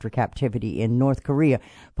Warmbier after captivity in North Korea.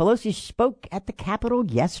 Pelosi spoke at the Capitol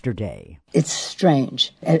yesterday. It's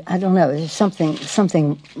strange. I don't know. There's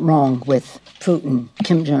something wrong with Putin,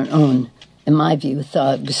 Kim Jong-un, in my view,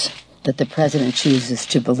 thugs that the president chooses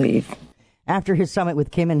to believe. After his summit with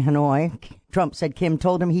Kim in Hanoi, Trump said Kim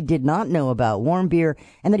told him he did not know about Warmbier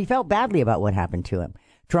and that he felt badly about what happened to him.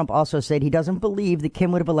 Trump also said he doesn't believe that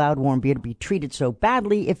Kim would have allowed Warmbier to be treated so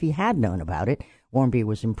badly if he had known about it. Warmbier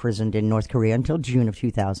was imprisoned in North Korea until June of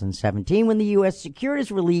 2017 when the U.S. secured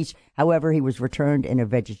his release. However, he was returned in a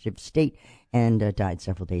vegetative state and died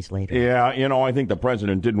several days later. Yeah, I think the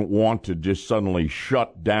president didn't want to just suddenly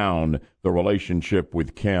shut down the relationship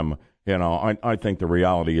with Kim. I think the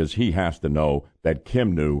reality is he has to know that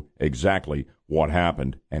Kim knew exactly what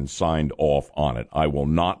happened and signed off on it. I will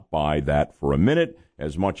not buy that for a minute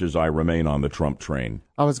as much as I remain on the Trump train.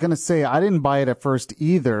 I was going to say, I didn't buy it at first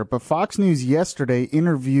either, but Fox News yesterday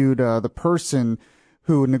interviewed the person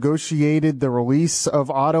who negotiated the release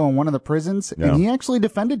of Otto in one of the prisons, and he actually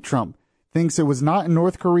defended Trump. Thinks it was not in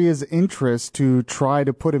North Korea's interest to try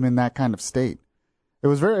to put him in that kind of state. It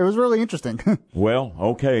was really interesting. Well,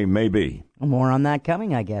 okay, maybe. More on that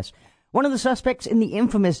coming, I guess. One of the suspects in the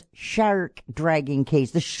infamous shark dragging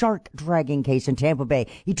case in Tampa Bay.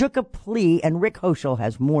 He took a plea, and Rick Hoschel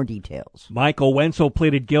has more details. Michael Wenzel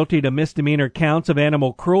pleaded guilty to misdemeanor counts of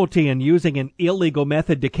animal cruelty and using an illegal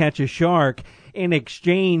method to catch a shark. In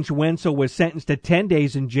exchange, Wenzel was sentenced to 10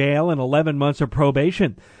 days in jail and 11 months of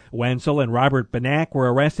probation. Wenzel and Robert Banak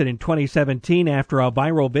were arrested in 2017 after a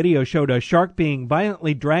viral video showed a shark being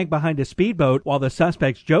violently dragged behind a speedboat while the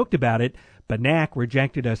suspects joked about it. Banak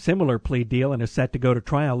rejected a similar plea deal and is set to go to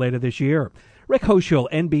trial later this year. Rick Hoschel,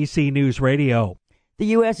 NBC News Radio. The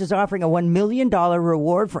U.S. is offering a $1 million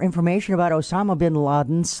reward for information about Osama bin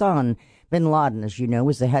Laden's son. Bin Laden, as you know,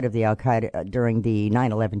 was the head of the al-Qaeda during the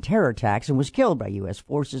 9/11 terror attacks and was killed by U.S.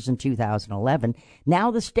 forces in 2011.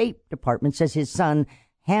 Now the State Department says his son,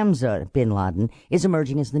 Hamza bin Laden, is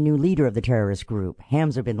emerging as the new leader of the terrorist group.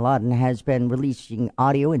 Hamza bin Laden has been releasing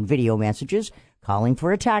audio and video messages calling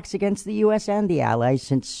for attacks against the U.S. and the allies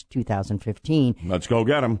since 2015. Let's go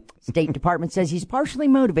get him. State Department says he's partially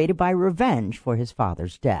motivated by revenge for his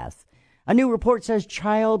father's death. A new report says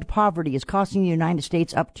child poverty is costing the United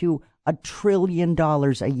States up to $1 trillion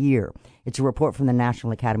a year. It's a report from the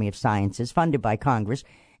National Academy of Sciences, funded by Congress,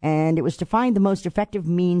 and it was to find the most effective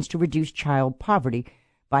means to reduce child poverty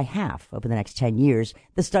by half over the next 10 years.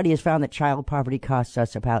 The study has found that child poverty costs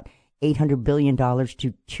us about $800 billion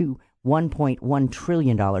to $1.1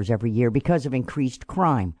 trillion every year because of increased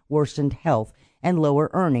crime, worsened health, and lower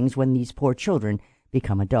earnings when these poor children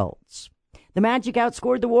become adults. The Magic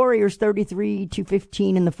outscored the Warriors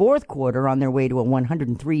 33-15 in the fourth quarter on their way to a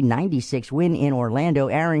 103-96 win in Orlando.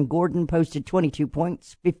 Aaron Gordon posted 22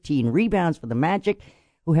 points, 15 rebounds for the Magic,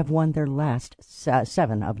 who have won their last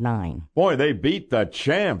 7 of 9. Boy, they beat the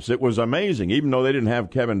champs. It was amazing. Even though they didn't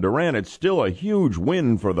have Kevin Durant, it's still a huge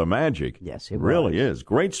win for the Magic. Yes, it really is.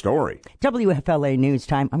 Great story. WFLA News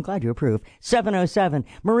Time. I'm glad you approve. 7:07.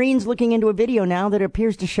 Marines looking into a video now that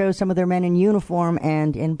appears to show some of their men in uniform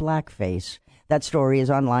and in blackface. That story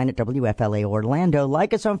is online at WFLA Orlando.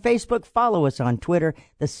 Like us on Facebook. Follow us on Twitter.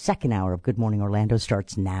 The second hour of Good Morning Orlando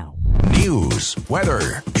starts now. News,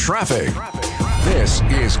 weather, traffic. This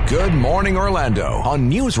is Good Morning Orlando on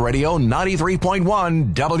News Radio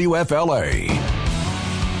 93.1 WFLA.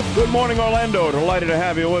 Good morning, Orlando. Delighted to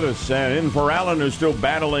have you with us. And in for Alan, who's still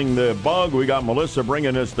battling the bug, we got Melissa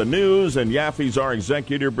bringing us the news, and Yaffee's our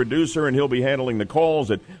executive producer, and he'll be handling the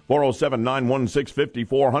calls at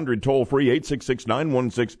 407-916-5400, toll-free,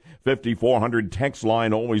 866-916-5400, text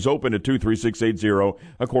line always open at 23680.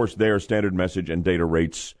 Of course, their standard message and data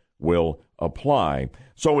rates will apply.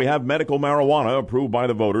 So we have medical marijuana approved by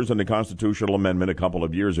the voters in the constitutional amendment a couple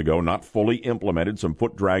of years ago, not fully implemented, some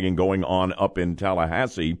foot dragging going on up in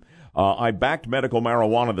Tallahassee. I backed medical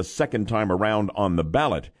marijuana the second time around on the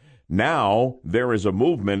ballot. Now there is a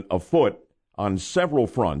movement afoot on several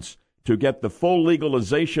fronts to get the full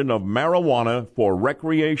legalization of marijuana for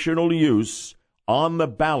recreational use on the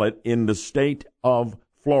ballot in the state of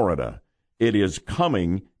Florida. It is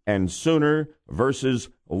coming, and sooner versus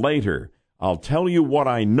later. I'll tell you what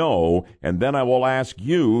I know, and then I will ask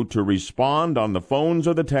you to respond on the phones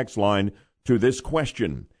or the text line to this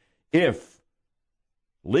question. If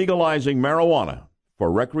legalizing marijuana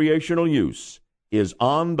for recreational use is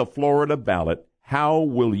on the Florida ballot, how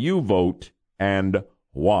will you vote and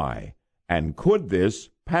why? And could this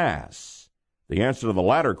pass? The answer to the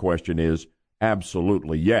latter question is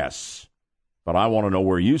absolutely yes. But I want to know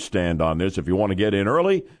where you stand on this. If you want to get in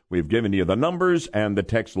early, we've given you the numbers and the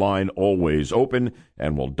text line always open,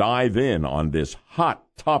 and we'll dive in on this hot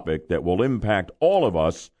topic that will impact all of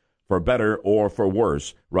us for better or for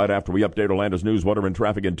worse right after we update Orlando's news, weather, and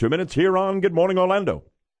traffic in 2 minutes here on Good Morning Orlando.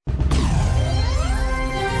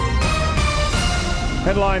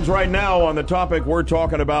 Headlines right now on the topic we're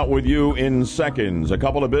talking about with you in seconds. A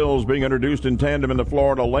couple of bills being introduced in tandem in the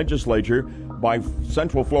Florida legislature by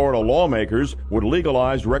Central Florida lawmakers would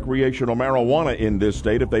legalize recreational marijuana in this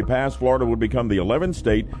state. If they pass, Florida would become the 11th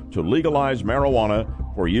state to legalize marijuana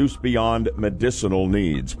for use beyond medicinal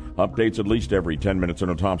needs. Updates at least every 10 minutes in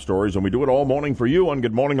our top stories, and we do it all morning for you on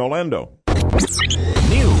Good Morning Orlando.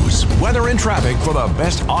 News, weather, and traffic for the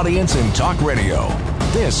best audience in talk radio.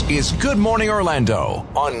 This is Good Morning Orlando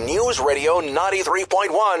on News Radio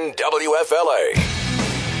 93.1 WFLA.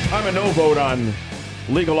 I'm a no vote on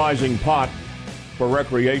legalizing pot for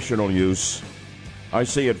recreational use. I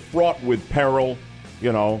see it fraught with peril,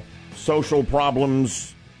 social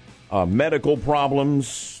problems, medical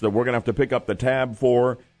problems that we're going to have to pick up the tab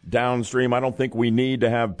for downstream. I don't think we need to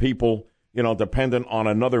have people, dependent on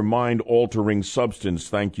another mind-altering substance.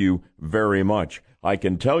 Thank you very much. I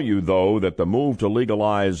can tell you, though, that the move to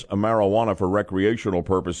legalize marijuana for recreational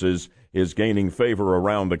purposes is gaining favor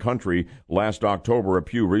around the country. Last October, a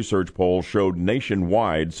Pew Research poll showed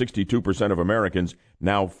nationwide 62% of Americans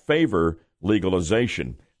now favor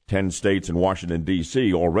legalization. 10 states and Washington,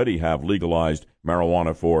 D.C. already have legalized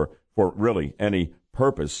marijuana for really any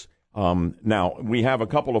purpose. Now, we have a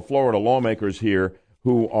couple of Florida lawmakers here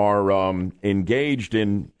who are engaged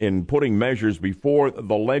in putting measures before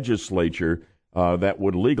the legislature that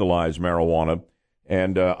would legalize marijuana,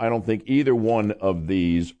 and I don't think either one of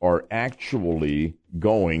these are actually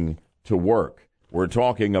going to work. We're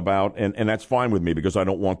talking about, and that's fine with me because I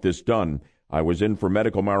don't want this done. I was in for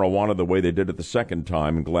medical marijuana the way they did it the second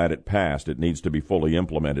time, and glad it passed. It needs to be fully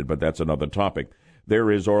implemented, but that's another topic. There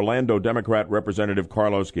is Orlando Democrat Representative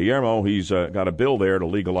Carlos Guillermo. He's got a bill there to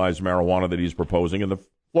legalize marijuana that he's proposing, and the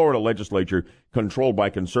Florida legislature controlled by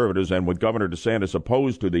conservatives, and with Governor DeSantis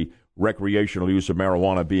opposed to the recreational use of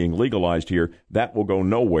marijuana being legalized here, that will go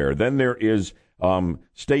nowhere. Then there is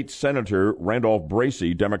State Senator Randolph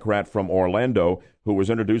Bracey, Democrat from Orlando, who was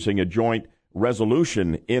introducing a joint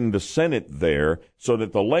resolution in the Senate there so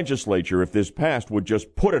that the legislature, if this passed, would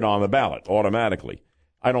just put it on the ballot automatically.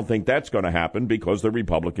 I don't think that's going to happen because the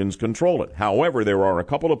Republicans control it. However, there are a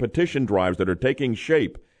couple of petition drives that are taking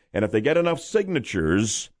shape, and if they get enough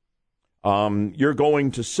signatures, you're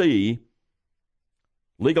going to see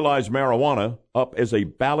legalized marijuana up as a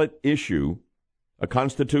ballot issue, a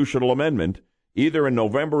constitutional amendment, either in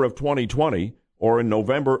November of 2020 or in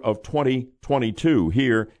November of 2022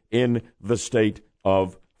 here in the state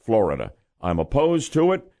of Florida. I'm opposed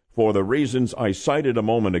to it for the reasons I cited a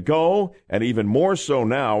moment ago, and even more so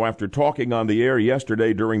now after talking on the air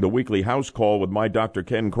yesterday during the weekly House call with my Dr.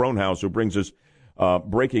 Ken Cronhouse, who brings us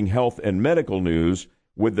breaking health and medical news,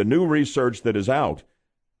 with the new research that is out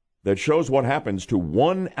that shows what happens to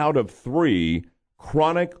 1 out of 3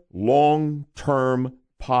 chronic long-term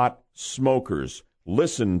pot smokers.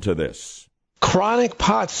 Listen to this. Chronic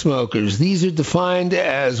pot smokers, these are defined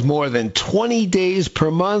as more than 20 days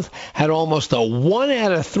per month, had almost a 1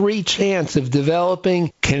 out of 3 chance of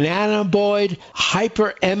developing cannabinoid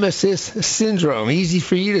hyperemesis syndrome. Easy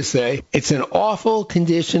for you to say. It's an awful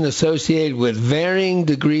condition associated with varying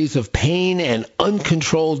degrees of pain and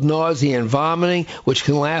uncontrolled nausea and vomiting, which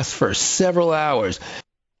can last for several hours.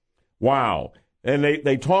 Wow. And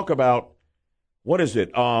they talk about, what is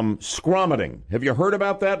it, scromiting. Have you heard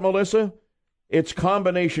about that, Melissa? It's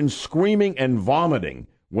combination screaming and vomiting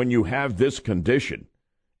when you have this condition.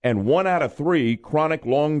 And 1 out of 3 chronic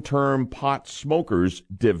long-term pot smokers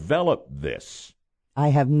develop this. I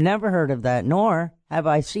have never heard of that, nor have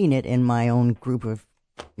I seen it in my own group of,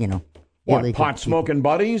 What, pot-smoking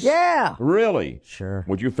buddies? Yeah. Really? Sure.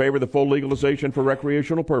 Would you favor the full legalization for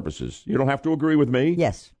recreational purposes? You don't have to agree with me.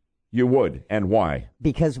 Yes. You would. And why?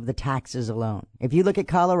 Because of the taxes alone. If you look at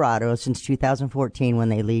Colorado since 2014, when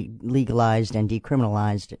they legalized and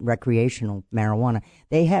decriminalized recreational marijuana,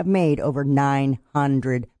 they have made over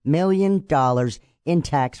 $900 million in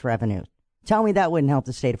tax revenue. Tell me that wouldn't help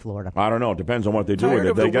the state of Florida. I don't know. It depends on what they do with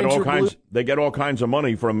it. They get all kinds of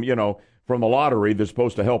money from the lottery that's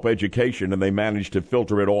supposed to help education, and they manage to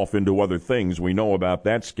filter it off into other things. We know about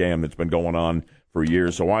that scam that's been going on for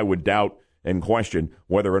years, so I would doubt and question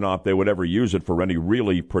whether or not they would ever use it for any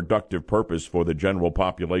really productive purpose for the general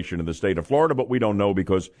population in the state of Florida, but we don't know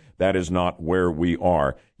because that is not where we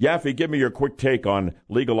are. Yaffee, give me your quick take on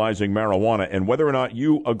legalizing marijuana and whether or not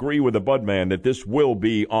you agree with the Budman that this will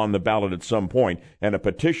be on the ballot at some point and a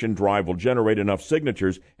petition drive will generate enough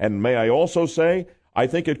signatures. And may I also say, I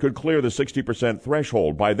think it could clear the 60%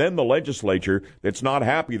 threshold. By then, the legislature that's not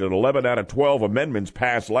happy that 11 out of 12 amendments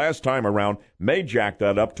passed last time around may jack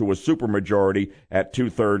that up to a supermajority at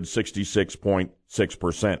 2/3,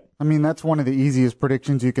 66.6%. I mean, that's one of the easiest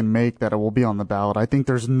predictions you can make, that it will be on the ballot. I think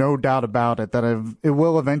there's no doubt about it that it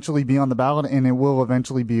will eventually be on the ballot and it will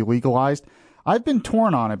eventually be legalized. I've been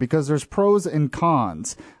torn on it because there's pros and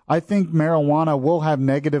cons. I think marijuana will have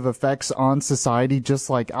negative effects on society just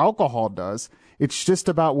like alcohol does. It's just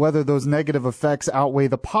about whether those negative effects outweigh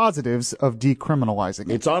the positives of decriminalizing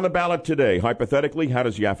it. It's on the ballot today. Hypothetically, how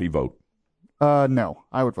does Yaffee vote? No.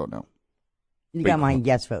 I would vote no. You got my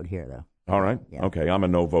yes vote here, though. All right. Yeah. Okay, I'm a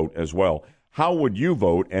no vote as well. How would you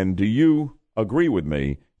vote, and do you agree with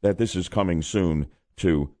me that this is coming soon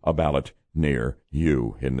to a ballot near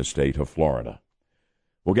you in the state of Florida?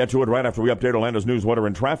 We'll get to it right after we update Orlando's news, weather,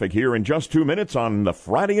 and traffic here in just 2 minutes on the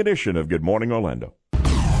Friday edition of Good Morning Orlando.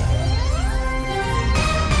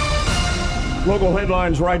 Local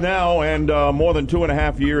headlines right now, and more than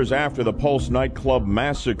 2.5 years after the Pulse nightclub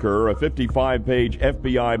massacre, a 55-page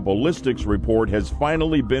FBI ballistics report has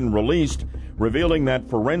finally been released, revealing that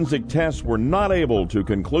forensic tests were not able to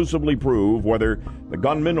conclusively prove whether the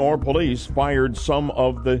gunman or police fired some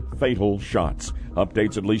of the fatal shots.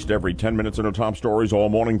 Updates at least every 10 minutes in our top stories all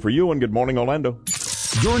morning for you, and Good Morning Orlando.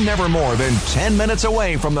 You're never more than 10 minutes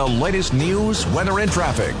away from the latest news, weather, and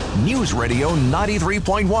traffic. News Radio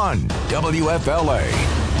 93.1 WFLA.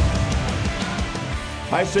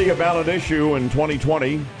 I see a ballot issue in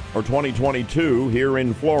 2020 or 2022 here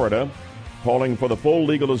in Florida calling for the full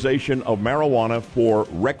legalization of marijuana for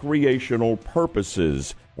recreational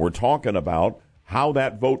purposes. We're talking about how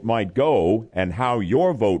that vote might go and how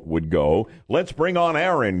your vote would go. Let's bring on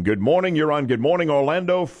Aaron. Good morning. You're on Good Morning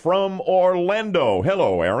Orlando from Orlando.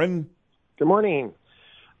 Hello, Aaron. Good morning.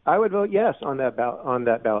 I would vote yes on that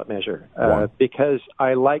ballot measure because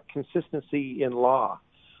I like consistency in law.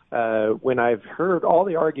 When I've heard all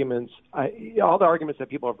the arguments that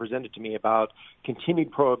people have presented to me about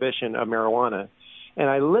continued prohibition of marijuana, and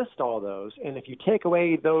I list all those, and if you take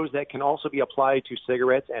away those that can also be applied to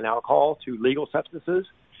cigarettes and alcohol, to legal substances,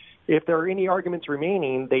 if there are any arguments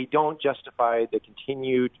remaining, they don't justify the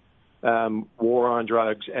continued war on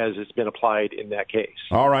drugs as it's been applied in that case.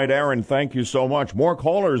 All right, Aaron, thank you so much. More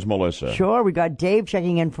callers, Melissa. Sure, we got Dave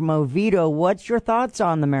checking in from Oviedo. What's your thoughts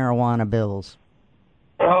on the marijuana bills?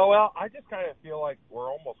 Oh, well, I just kind of feel like we're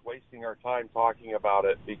almost wasting our time talking about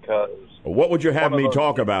it because... What would you have me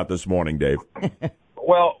talk about this morning, Dave?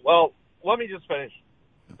 Well, let me just finish,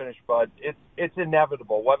 Bud. It's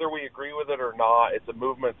inevitable. Whether we agree with it or not, it's a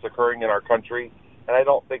movement that's occurring in our country, and I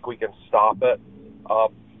don't think we can stop it.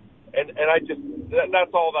 And I just...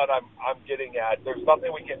 That's all that I'm getting at. There's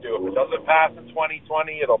nothing we can do. If it doesn't pass in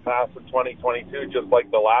 2020, it'll pass in 2022, just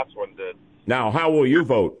like the last one did. Now, how will you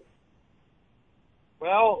vote?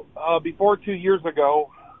 Well, before 2 years ago,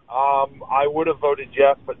 I would have voted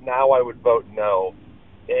yes, but now I would vote no.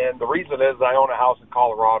 And the reason is I own a house in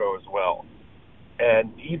Colorado as well.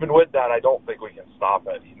 And even with that, I don't think we can stop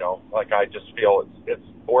it, Like, I just feel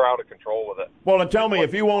we're out of control with it. Well, tell me,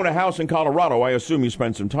 if you own a house in Colorado, I assume you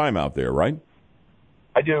spend some time out there, right?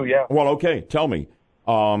 I do, yeah. Well, okay, tell me,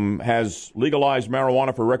 has legalized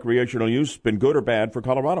marijuana for recreational use been good or bad for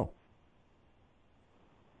Colorado?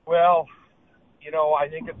 Well... I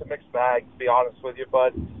think it's a mixed bag, to be honest with you,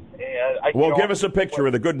 Bud. And give us a picture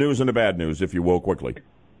of the good news and the bad news, if you will, quickly.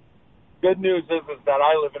 good news is that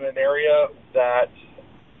I live in an area that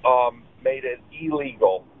made it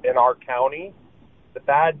illegal in our county. The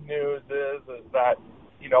bad news is that,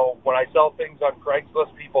 you know, when I sell things on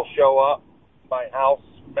Craigslist, people show up my house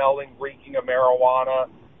smelling, reeking of marijuana.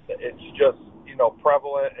 It's just, you know,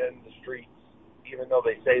 prevalent in the streets, even though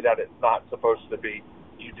they say that it's not supposed to be.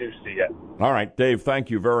 You do see it. All right, Dave,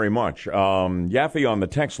 thank you very much. Yaffee on the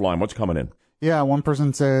text line, what's coming in? Yeah, one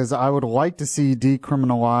person says, I would like to see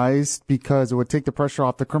decriminalized because it would take the pressure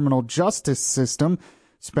off the criminal justice system,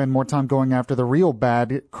 spend more time going after the real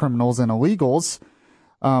bad criminals and illegals.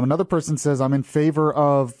 Another person says, I'm in favor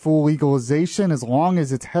of full legalization as long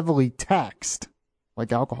as it's heavily taxed,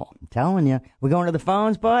 like alcohol. I'm telling you. We're going to the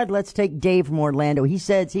phones, bud. Let's take Dave from Orlando. He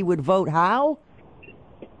says he would vote how?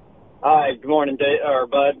 Hi, good morning, Dave, or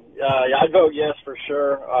Bud. I'd vote yes for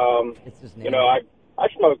sure. You know, I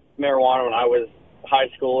smoked marijuana when I was high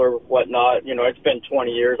school or whatnot. You know, it's been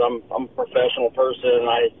 20 years. I'm a professional person, and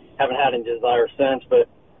I haven't had any desire since. But,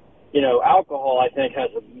 you know, alcohol, I think, has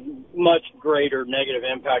a much greater negative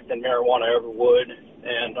impact than marijuana ever would.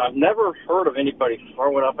 And I've never heard of anybody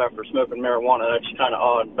throwing up after smoking marijuana. That's kind of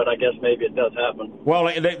odd, but I guess maybe it does happen. Well,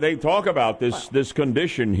 they talk about this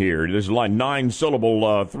condition here, this like 9-syllable,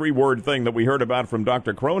 3-word thing that we heard about from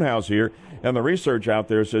Dr. Kronhaus here, and the research out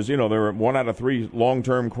there says, you know, there are 1 out of 3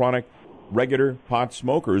 long-term chronic regular pot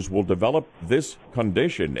smokers will develop this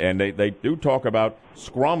condition, and they do talk about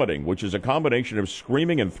scromiting, which is a combination of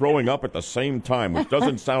screaming and throwing up at the same time, which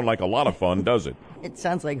doesn't sound like a lot of fun, does it? It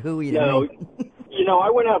sounds like hooey to me. You know,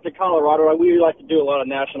 I went out to Colorado. We like to do a lot of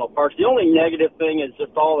national parks. The only negative thing is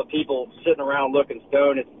just all the people sitting around looking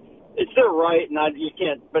stoned. It's their right, and you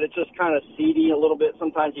can't, but it's just kind of seedy a little bit.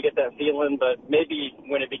 Sometimes you get that feeling, but maybe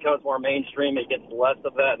when it becomes more mainstream, it gets less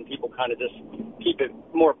of that, and people kind of just keep it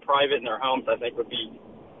more private in their homes, I think would be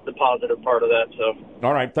the positive part of that. So,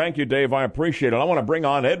 all right, thank you, Dave. I appreciate it. I want to bring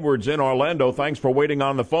on Edwards in Orlando. Thanks for waiting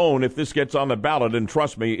on the phone. If this gets on the ballot, and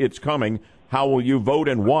trust me, it's coming, how will you vote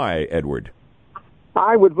and why, Edward?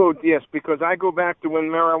 I would vote yes, because I go back to when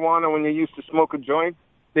you used to smoke a joint,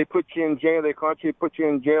 they put you in jail. They caught you, put you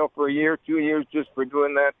in jail for a year, 2 years just for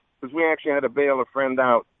doing that, because we actually had to bail a friend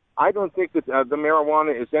out. I don't think that the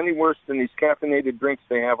marijuana is any worse than these caffeinated drinks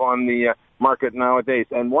they have on the market nowadays.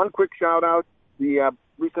 And one quick shout-out, the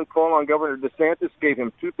recent poll on Governor DeSantis gave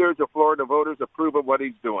him 2/3 of Florida voters approve of what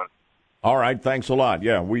he's doing. All right, thanks a lot.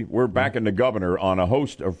 Yeah, we're backing the governor on a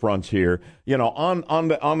host of fronts here. You know, on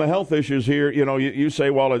the health issues here, you know, you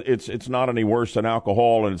say, well, it's not any worse than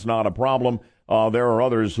alcohol and it's not a problem. There are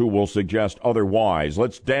others who will suggest otherwise.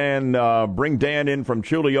 Let's bring Dan in from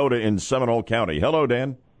Chiliota in Seminole County. Hello,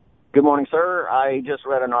 Dan. Good morning, sir. I just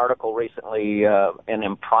read an article recently in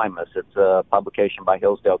Imprimis. It's a publication by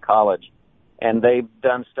Hillsdale College. And they've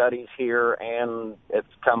done studies here, and it's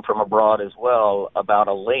come from abroad as well, about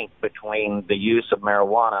a link between the use of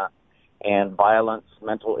marijuana and violence,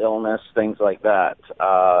 mental illness, things like that.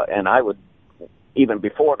 And I would, even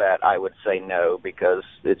before that, I would say no, because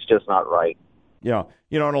it's just not right. Yeah.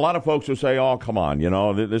 You know, and a lot of folks will say, oh, come on, you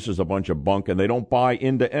know, this is a bunch of bunk, and they don't buy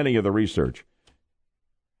into any of the research.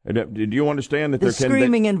 Do you understand that the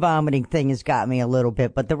screaming and vomiting thing has got me a little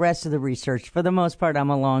bit, but the rest of the research, for the most part, I'm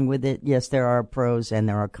along with it. Yes, there are pros and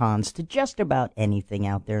there are cons to just about anything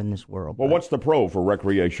out there in this world. Well, what's the pro for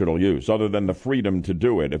recreational use other than the freedom to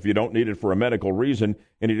do it? If you don't need it for a medical reason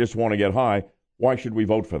and you just want to get high, why should we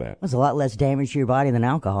vote for that? There's a lot less damage to your body than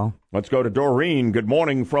alcohol. Let's go to Doreen. Good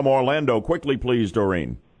morning from Orlando. Quickly, please,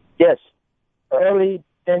 Doreen. Yes. Early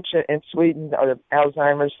dementia in Sweden, or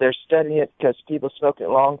Alzheimer's, they're studying it because people smoking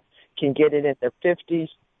long can get it in their 50s.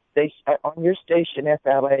 They, on your station,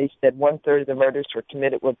 FLA, said 1/3 of the murders were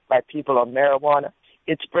committed by people on marijuana.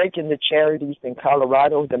 It's breaking the charities in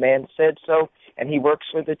Colorado. The man said so, and he works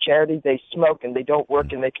for the charity. They smoke, and they don't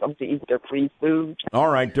work, and they come to eat their free food. All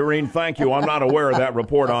right, Doreen, thank you. I'm not aware of that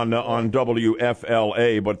report on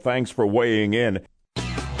WFLA, but thanks for weighing in.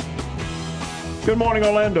 Good morning,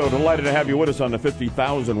 Orlando. Delighted to have you with us on the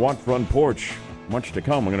 50,000-watt front porch. Much to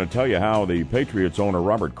come. We're going to tell you how the Patriots owner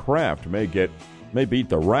Robert Kraft may beat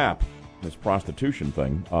the rap, this prostitution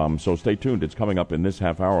thing. So stay tuned. It's coming up in this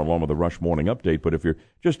half hour along with the Rush Morning Update. But if you're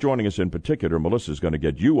just joining us in particular, Melissa's going to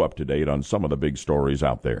get you up to date on some of the big stories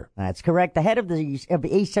out there. That's correct. The head of the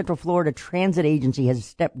East Central Florida Transit Agency has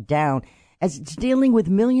stepped down as it's dealing with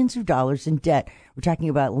millions of dollars in debt. We're talking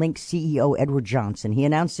about Lynx CEO Edward Johnson. He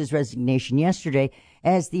announced his resignation yesterday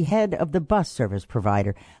as the head of the bus service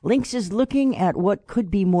provider. Lynx is looking at what could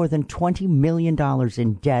be more than $20 million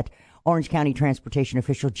in debt. Orange County Transportation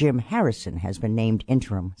official Jim Harrison has been named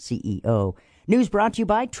interim CEO. News brought to you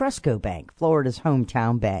by Trustco Bank, Florida's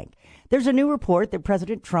hometown bank. There's a new report that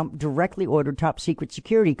President Trump directly ordered top-secret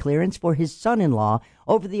security clearance for his son-in-law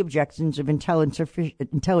over the objections of intelligence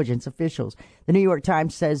officials. The New York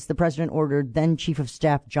Times says the president ordered then-Chief of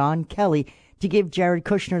Staff John Kelly to give Jared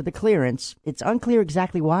Kushner the clearance. It's unclear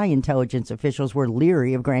exactly why intelligence officials were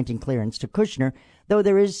leery of granting clearance to Kushner, though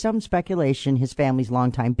there is some speculation his family's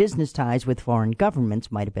longtime business ties with foreign governments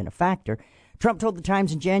might have been a factor. Trump told the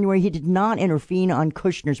Times in January he did not intervene on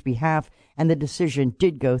Kushner's behalf, and the decision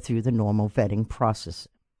did go through the normal vetting process.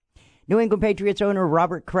 New England Patriots owner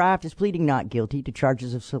Robert Kraft is pleading not guilty to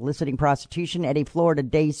charges of soliciting prostitution at a Florida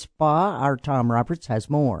day spa. Our Tom Roberts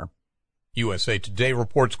has more. USA Today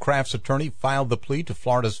reports Kraft's attorney filed the plea to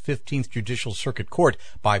Florida's 15th Judicial Circuit Court.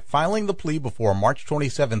 By filing the plea before March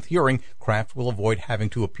 27th hearing, Kraft will avoid having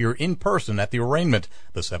to appear in person at the arraignment.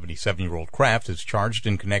 The 77-year-old Kraft is charged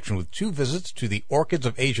in connection with 2 visits to the Orchids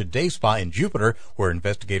of Asia Day Spa in Jupiter, where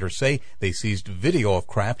investigators say they seized video of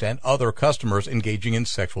Kraft and other customers engaging in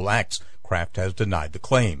sexual acts. Kraft has denied the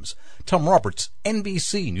claims. Tom Roberts,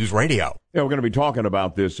 NBC News Radio. Yeah, we're going to be talking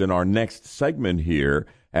about this in our next segment here.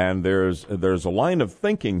 And there's a line of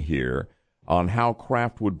thinking here on how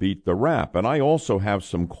Kraft would beat the rap. And I also have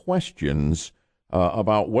some questions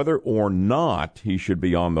about whether or not he should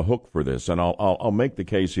be on the hook for this. And I'll make the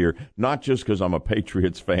case here, not just because I'm a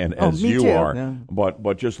Patriots fan as you are, yeah,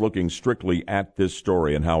 but just looking strictly at this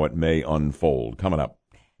story and how it may unfold. Coming up.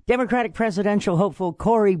 Democratic presidential hopeful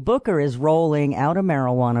Cory Booker is rolling out a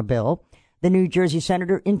marijuana bill. The New Jersey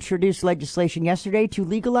senator introduced legislation yesterday to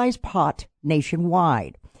legalize pot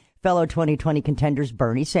nationwide. Fellow 2020 contenders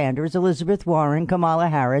Bernie Sanders, Elizabeth Warren, Kamala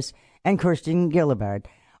Harris, and Kirsten Gillibrand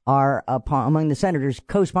are among the senators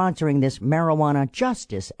co-sponsoring this Marijuana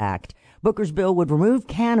Justice Act. Booker's bill would remove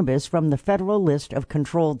cannabis from the federal list of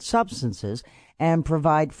controlled substances and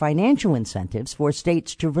provide financial incentives for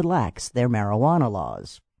states to relax their marijuana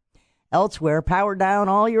laws. Elsewhere, power down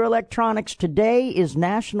all your electronics. Today is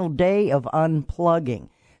National Day of Unplugging.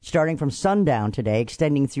 Starting from sundown today,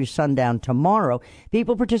 extending through sundown tomorrow,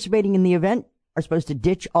 people participating in the event are supposed to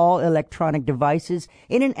ditch all electronic devices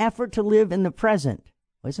in an effort to live in the present.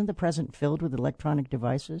 Isn't the present filled with electronic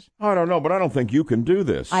devices? I don't know, but I don't think you can do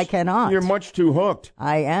this. I cannot. You're much too hooked.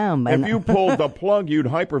 I am. If you pulled the plug, you'd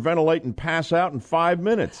hyperventilate and pass out in 5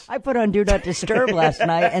 minutes. I put on Do Not Disturb last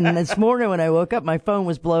night, and this morning when I woke up, my phone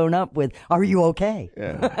was blown up with, "Are you okay?"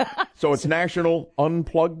 Yeah. So it's National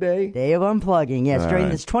Unplug Day? Day of Unplugging, yes. During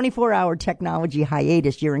this 24-hour technology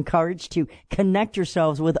hiatus, you're encouraged to connect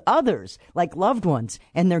yourselves with others, like loved ones,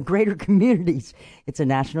 and their greater communities. It's a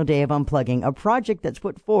National Day of Unplugging, a project that's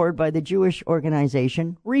put forward by the Jewish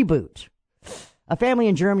organization Reboot. A family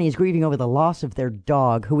in Germany is grieving over the loss of their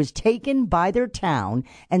dog, who was taken by their town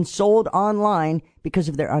and sold online because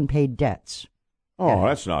of their unpaid debts. Oh,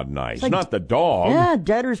 that's not nice. Like, not the dog. Yeah,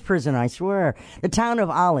 debtor's prison, I swear. The town of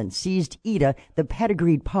Aalen seized Ida, the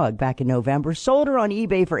pedigreed pug, back in November, sold her on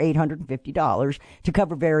eBay for $850 to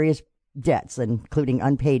cover various debts, including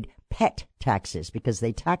unpaid pet taxes, because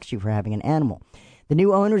they tax you for having an animal. The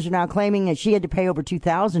new owners are now claiming that she had to pay over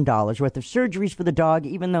 $2,000 worth of surgeries for the dog,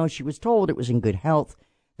 even though she was told it was in good health.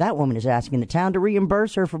 That woman is asking the town to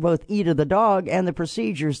reimburse her for both Ida the dog and the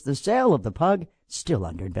procedures. The sale of the pug still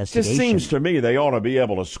under investigation. It seems to me they ought to be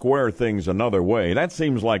able to square things another way. That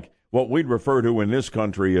seems like what we'd refer to in this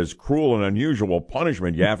country as cruel and unusual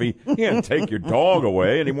punishment, Yaffee. You can't take your dog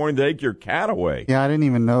away any more than take your cat away. Yeah, I didn't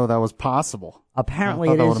even know that was possible. Apparently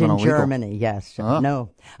it is in Germany, yes.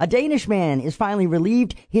 No. A Danish man is finally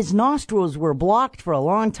relieved. His nostrils were blocked for a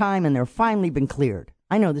long time, and they're finally been cleared.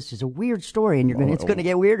 I know this is a weird story, and it's going to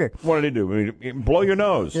get weirder. What did he do? I mean, blow your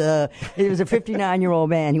nose. He was a 59-year-old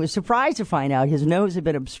man. He was surprised to find out his nose had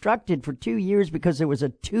been obstructed for 2 years because there was a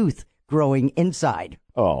tooth growing inside.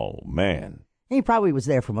 Oh, man. He probably was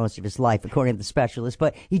there for most of his life, according to the specialist,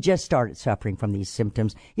 but he just started suffering from these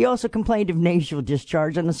symptoms. He also complained of nasal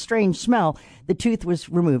discharge and a strange smell. The tooth was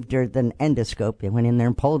removed during an endoscope. They went in there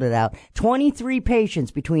and pulled it out. 23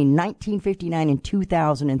 patients between 1959 and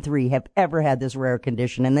 2003 have ever had this rare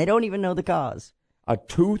condition, and they don't even know the cause. A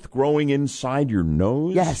tooth growing inside your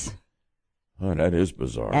nose? Yes. Oh, that is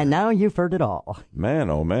bizarre. And now you've heard it all.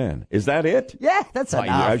 Man, oh man. Is that it? Yeah, that's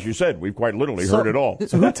enough. As you said, we've quite literally heard it all.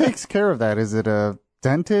 So who takes care of that? Is it a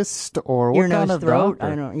dentist or your what kind of throat?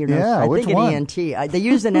 doctor? I don't. Your nose. Yeah, which think one? an ENT. They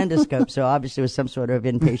used an endoscope, so obviously it was some sort of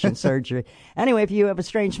inpatient surgery. Anyway, if you have a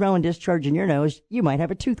strange smell and discharge in your nose, you might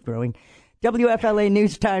have a tooth growing. WFLA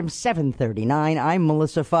News Time 7:39. I'm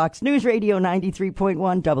Melissa Fox. News Radio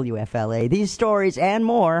 93.1 WFLA. These stories and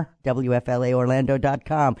more,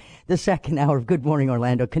 WFLAOrlando.com. The second hour of Good Morning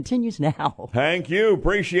Orlando continues now. Thank you.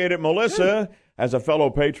 Appreciate it, Melissa. As a fellow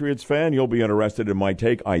Patriots fan, you'll be interested in my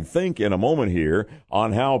take, I think, in a moment here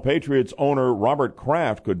on how Patriots owner Robert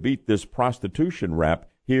Kraft could beat this prostitution rap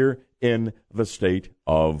here in the state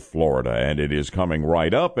of Florida. And it is coming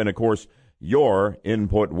right up. And, of course, your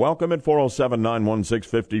input, welcome at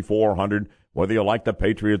 407-916-5400. Whether you like the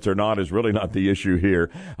Patriots or not is really not the issue here.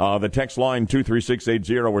 The text line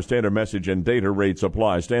 23680, where standard message and data rates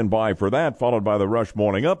apply. Stand by for that, followed by the Rush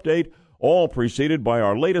Morning Update, all preceded by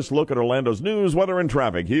our latest look at Orlando's news, weather, and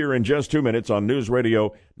traffic here in just 2 minutes on News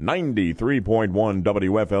Radio 93.1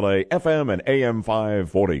 WFLA FM and AM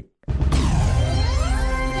 540.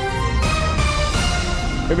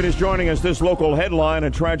 If it is joining us, this local headline, a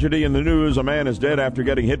tragedy in the news. A man is dead after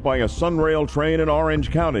getting hit by a Sunrail train in Orange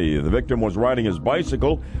County. The victim was riding his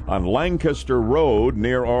bicycle on Lancaster Road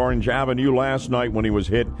near Orange Avenue last night when he was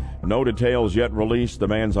hit. No details yet released. The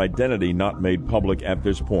man's identity not made public at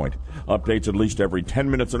this point. Updates at least every 10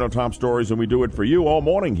 minutes in our top stories, and we do it for you all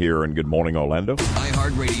morning here in Good Morning Orlando.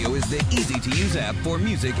 iHeartRadio is the easy-to-use app for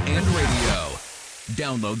music and radio.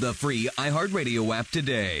 Download the free iHeartRadio app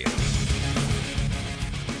today.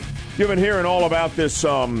 You've been hearing all about this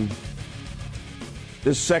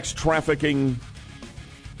this sex trafficking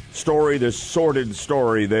story, this sordid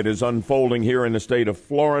story that is unfolding here in the state of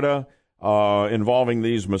Florida, involving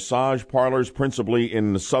these massage parlors, principally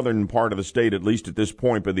in the southern part of the state, at least at this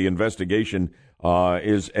point, but the investigation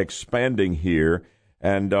is expanding here.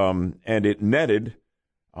 And it netted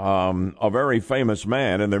a very famous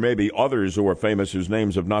man, and there may be others who are famous whose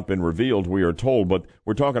names have not been revealed, we are told, but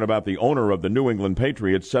we're talking about the owner of the New England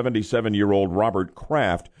Patriots, 77-year-old Robert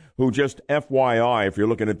Kraft, who, just FYI, if you're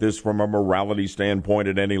looking at this from a morality standpoint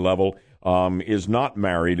at any level, is not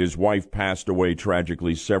married. His wife passed away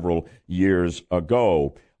tragically several years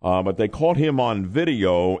ago. But they caught him on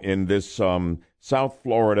video in this South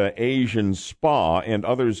Florida Asian spa and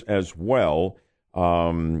others as well,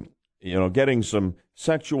 getting some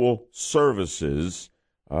sexual services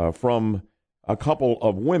from a couple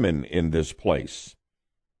of women in this place.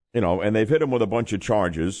 And they've hit him with a bunch of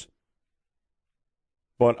charges.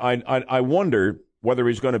 But I wonder whether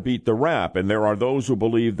he's going to beat the rap. And there are those who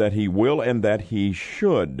believe that he will and that he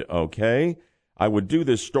should, okay? I would do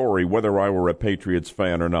this story whether I were a Patriots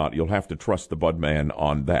fan or not. You'll have to trust the Bud man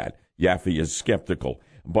on that. Yaffee is skeptical.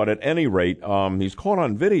 But at any rate, he's caught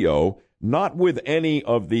on video, not with any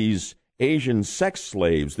of these Asian sex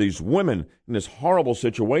slaves, these women in this horrible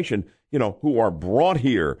situation, who are brought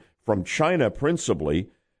here from China principally,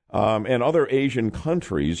 and other Asian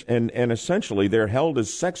countries, and essentially they're held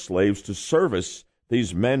as sex slaves to service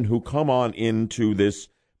these men who come on into this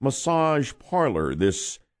massage parlor,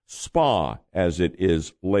 this spa, as it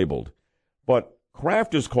is labeled. But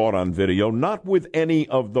Kraft is caught on video not with any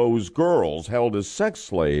of those girls held as sex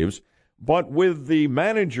slaves, but with the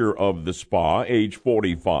manager of the spa, age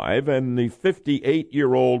 45, and the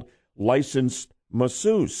 58-year-old licensed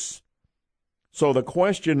masseuse. So the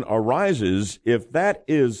question arises, if that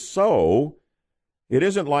is so, it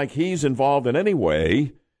isn't like he's involved in any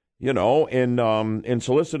way, in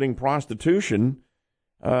soliciting prostitution,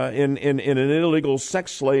 in an illegal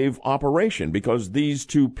sex slave operation, because these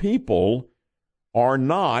two people are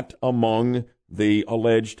not among the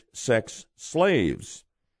alleged sex slaves.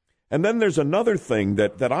 And then there's another thing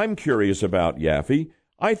that I'm curious about, Yaffee.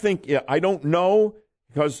 I don't know,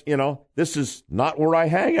 because, this is not where I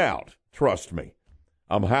hang out. Trust me.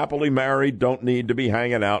 I'm happily married, don't need to be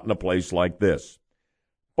hanging out in a place like this.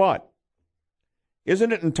 But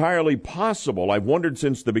isn't it entirely possible, I've wondered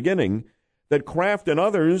since the beginning, that Kraft and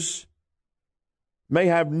others may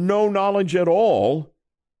have no knowledge at all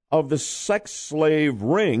of the sex slave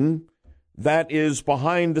ring that is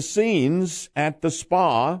behind the scenes at the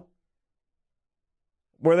spa,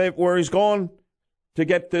 where he's gone to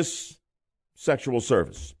get this sexual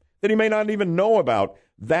service, that he may not even know about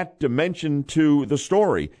that dimension to the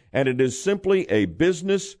story, and it is simply a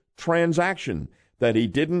business transaction, that he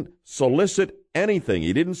didn't solicit anything.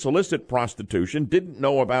 He didn't solicit prostitution, didn't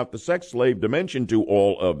know about the sex slave dimension to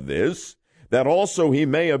all of this, that also he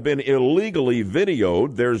may have been illegally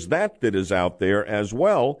videoed. There's that is out there as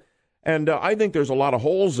well. And I think there's a lot of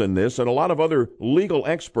holes in this, and a lot of other legal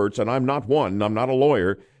experts, and I'm not one, I'm not a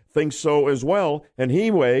lawyer, think so as well. And he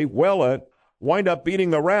may wind up beating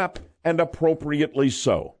the rap, and appropriately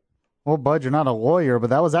so. Well, Bud, you're not a lawyer, but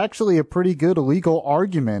that was actually a pretty good legal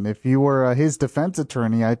argument. If you were his defense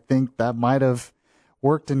attorney, I think that might have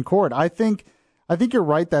worked in court. I think I think you're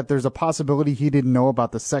right that there's a possibility he didn't know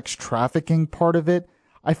about the sex trafficking part of it.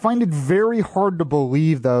 I find it very hard to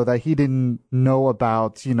believe, though, that he didn't know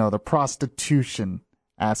about, the prostitution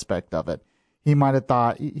aspect of it. He might have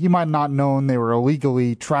thought, he might not known they were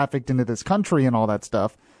illegally trafficked into this country and all that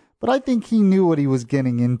stuff. But I think he knew what he was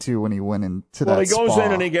getting into when he went into that spa. Well, he goes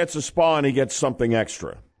in and he gets a spa and he gets something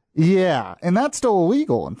extra. Yeah, and that's still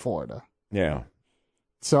illegal in Florida. Yeah.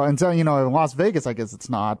 So, in Las Vegas, I guess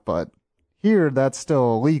it's not, but here that's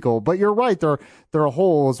still illegal. But you're right, there are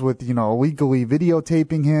holes with, illegally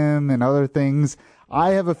videotaping him and other things.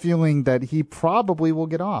 I have a feeling that he probably will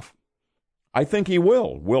get off. I think he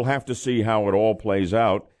will. We'll have to see how it all plays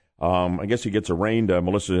out. I guess he gets arraigned.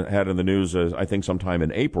 Melissa had in the news, I think, sometime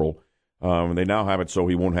in April. They now have it so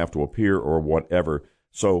he won't have to appear or whatever.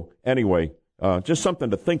 So anyway, just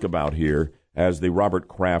something to think about here as the Robert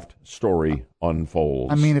Kraft story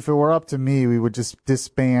unfolds. I mean, if it were up to me, we would just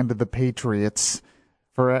disband the Patriots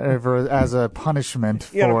forever as a punishment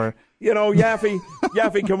for...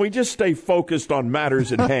 Yaffee, can we just stay focused on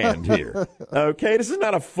matters at hand here? Okay, this is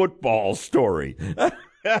not a football story.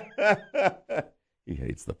 He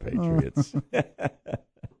hates the Patriots.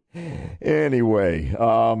 Anyway,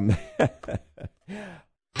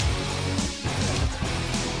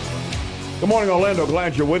 good morning, Orlando.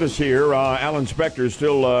 Glad you're with us here. Alan Spector's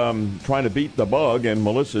still trying to beat the bug, and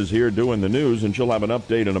Melissa's here doing the news, and she'll have an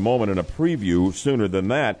update in a moment and a preview sooner than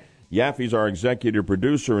that. Yaffee's our executive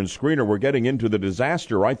producer and screener. We're getting into the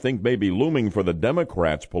disaster I think may be looming for the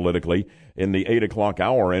Democrats politically in the 8 o'clock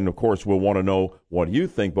hour. And, of course, we'll want to know what you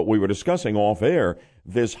think. But we were discussing off air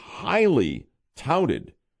this highly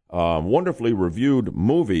touted, wonderfully reviewed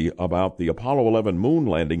movie about the Apollo 11 moon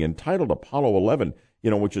landing entitled Apollo 11,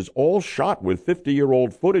 which is all shot with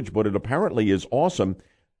 50-year-old footage, but it apparently is awesome.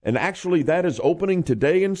 And actually, that is opening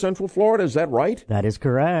today in Central Florida. Is that right? That is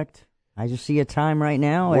correct. I just see a time right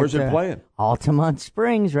now. Where's it playing? Altamont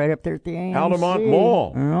Springs, right up there at the AMC. Altamont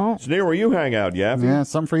Mall. Oh. It's near where you hang out, Yaffee. Yeah,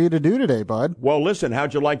 something for you to do today, bud. Well, listen,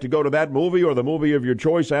 how'd you like to go to that movie or the movie of your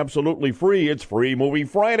choice absolutely free? It's Free Movie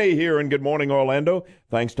Friday here in Good Morning Orlando.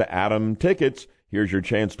 Thanks to Adam Tickets. Here's your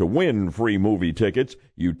chance to win free movie tickets.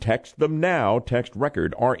 You text them now. Text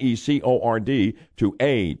RECORD, RECORD, to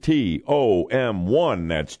ATOM1.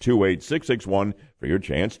 That's 28661 for your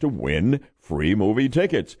chance to win free movie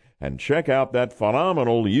tickets. And check out that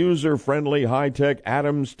phenomenal, user-friendly, high-tech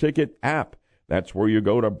Adams Ticket app. That's where you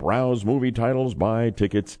go to browse movie titles, buy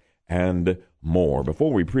tickets, and more.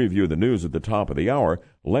 Before we preview the news at the top of the hour,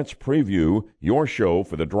 let's preview your show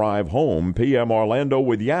for the drive home, PM Orlando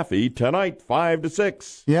with Yaffee, tonight, 5 to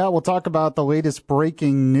 6. Yeah, we'll talk about the latest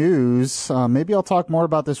breaking news. Maybe I'll talk more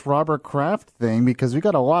about this Robert Kraft thing, because we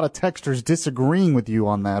got a lot of texters disagreeing with you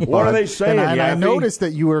on that. What are they saying, and I Yaffee? noticed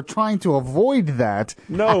that you were trying to avoid that.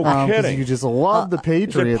 No kidding. You just love the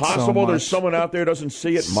Patriots so much. Is it possible there's someone out there who doesn't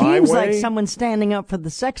see it my way? Seems like someone's standing up for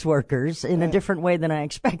the sex workers in a different way than I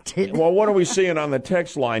expected. Well, what are we seeing on the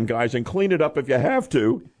text line, guys? And clean it up if you have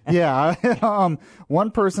to. Yeah.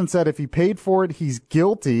 One person said if he paid for it, he's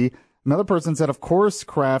guilty. Another person said, of course,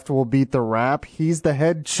 Kraft will beat the rap. He's the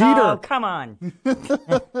head cheater. Oh, come on.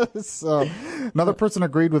 So, another person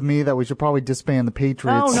agreed with me that we should probably disband the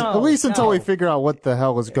Patriots. Oh, no, at least until we figure out what the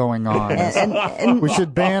hell is going on. And we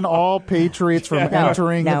should ban all Patriots from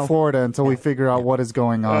entering Florida until we figure out what is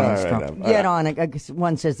going on. Get on it.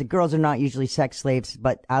 One says the girls are not usually sex slaves,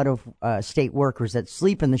 but out of state workers that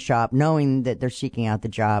sleep in the shop knowing that they're seeking out the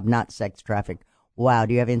job, not sex traffic. Wow.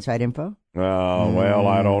 Do you have inside info? Well,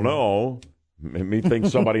 I don't know. Me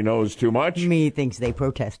thinks somebody knows too much. Me thinks they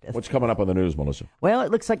protested. What's coming up on the news, Melissa? Well,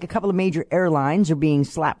 it looks like a couple of major airlines are being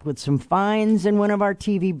slapped with some fines, and one of our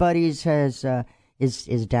TV buddies is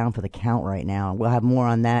down for the count right now. We'll have more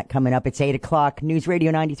on that coming up. It's 8 o'clock. News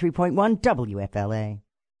Radio 93.1 WFLA.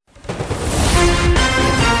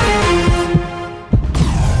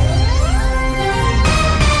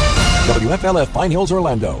 WFLF Pine Hills,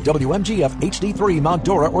 Orlando. WMGF HD3 Mount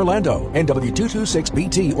Dora, Orlando. And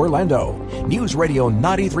W226BT, Orlando. News Radio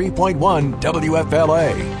 93.1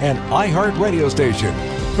 WFLA. An iHeart radio station.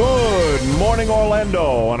 Good morning,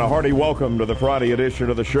 Orlando, and a hearty welcome to the Friday edition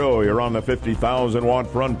of the show. You're on the 50,000-watt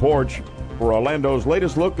front porch for Orlando's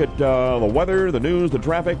latest look at the weather, the news, the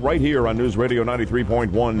traffic, right here on News Radio 93.1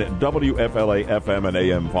 WFLA FM and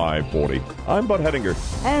AM 540. I'm Bud Hettinger.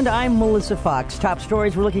 And I'm Melissa Fox. Top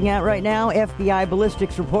stories we're looking at right now. FBI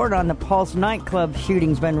ballistics report on the Pulse nightclub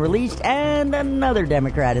shooting's been released, and another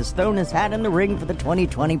Democrat has thrown his hat in the ring for the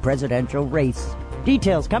 2020 presidential race.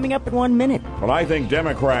 Details coming up in 1 minute. Well, I think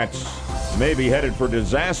Democrats may be headed for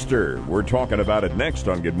disaster. We're talking about it next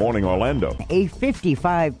on Good Morning Orlando. A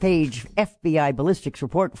 55-page FBI ballistics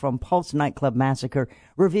report from Pulse nightclub massacre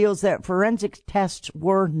reveals that forensic tests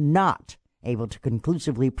were not able to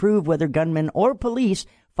conclusively prove whether gunmen or police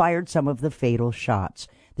fired some of the fatal shots.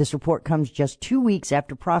 This report comes just 2 weeks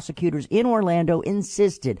after prosecutors in Orlando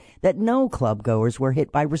insisted that no club goers were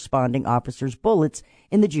hit by responding officers' bullets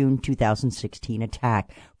in the June 2016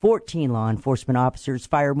 attack. 14 law enforcement officers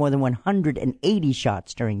fired more than 180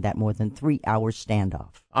 shots during that more than 3-hour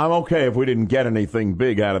standoff. I'm okay if we didn't get anything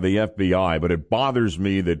big out of the FBI, but it bothers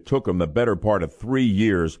me that it took them the better part of 3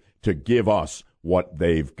 years to give us what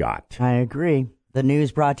they've got. I agree. The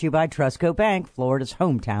news brought to you by Trustco Bank, Florida's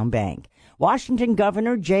hometown bank. Washington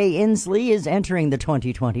Governor Jay Inslee is entering the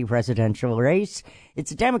 2020 presidential race.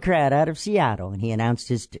 It's a Democrat out of Seattle, and he announced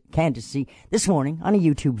his candidacy this morning on a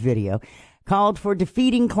YouTube video called for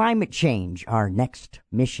defeating climate change, our next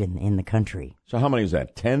mission in the country. So how many is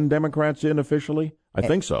that? 10 Democrats in officially? I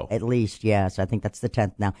think so. At least, yes. I think that's the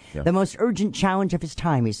 10th now. Yeah. The most urgent challenge of his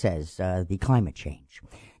time, he says, the climate change.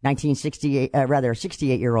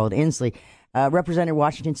 68-year-old Inslee represented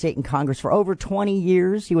Washington State in Congress for over 20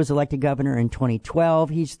 years. He was elected governor in 2012.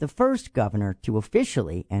 He's the first governor to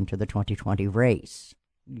officially enter the 2020 race.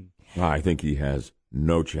 I think he has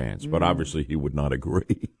no chance, but obviously he would not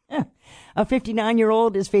agree. A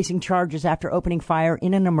 59-year-old is facing charges after opening fire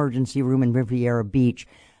in an emergency room in Riviera Beach.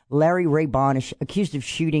 Larry Ray Bond is accused of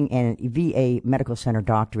shooting a VA medical center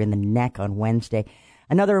doctor in the neck on Wednesday.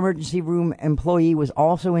 Another emergency room employee was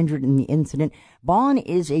also injured in the incident. Bond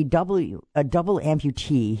is a double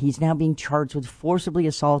amputee. He's now being charged with forcibly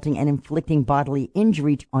assaulting and inflicting bodily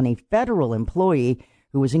injury on a federal employee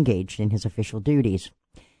who was engaged in his official duties.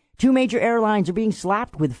 2 major airlines are being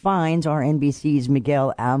slapped with fines. Our NBC's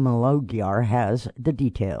Miguel Almologiar has the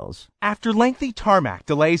details. After lengthy tarmac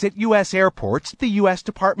delays at U.S. airports, the U.S.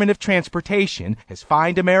 Department of Transportation has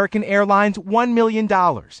fined American Airlines $1 million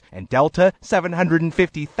and Delta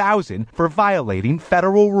 $750,000 for violating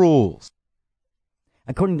federal rules.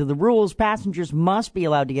 According to the rules, passengers must be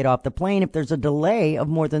allowed to get off the plane if there's a delay of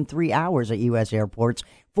more than 3 hours at U.S. airports,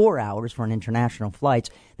 4 hours for international flights.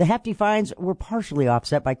 The hefty fines were partially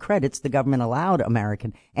offset by credits the government allowed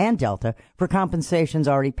American and Delta for compensations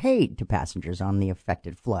already paid to passengers on the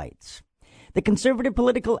affected flights. The Conservative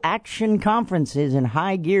Political Action Conference is in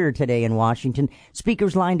high gear today in Washington.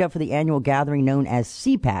 Speakers lined up for the annual gathering known as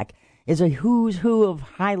CPAC is a who's who of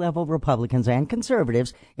high-level Republicans and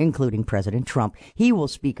conservatives, including President Trump. He will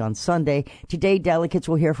speak on Sunday. Today, delegates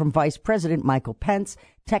will hear from Vice President Michael Pence,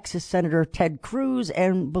 Texas Senator Ted Cruz,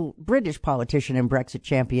 and British politician and Brexit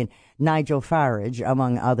champion Nigel Farage,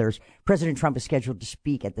 among others. President Trump is scheduled to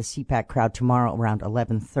speak at the CPAC crowd tomorrow around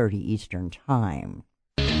 11:30 Eastern Time.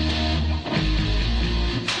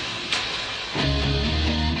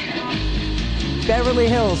 Beverly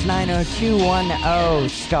Hills 90210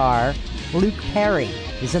 star Luke Perry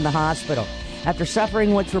is in the hospital after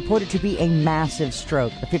suffering what's reported to be a massive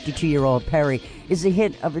stroke. The 52-year-old Perry is the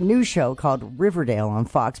hit of a new show called Riverdale on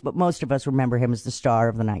Fox, but most of us remember him as the star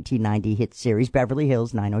of the 1990 hit series Beverly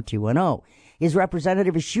Hills 90210. His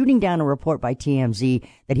representative is shooting down a report by TMZ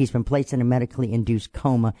that he's been placed in a medically induced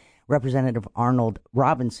coma. Representative Arnold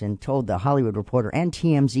Robinson told The Hollywood Reporter and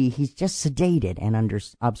TMZ he's just sedated and under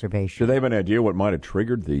observation. Do they have an idea what might have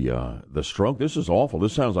triggered the stroke? This is awful.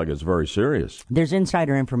 This sounds like it's very serious. There's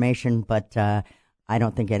insider information, but I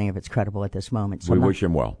don't think any of it's credible at this moment. So we wish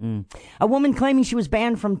him well. A woman claiming she was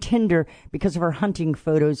banned from Tinder because of her hunting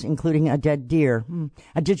photos, including a dead deer.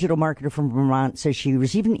 A digital marketer from Vermont says she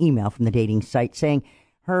received an email from the dating site saying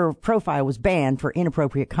her profile was banned for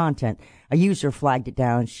inappropriate content. A user flagged it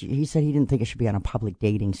down. He said he didn't think it should be on a public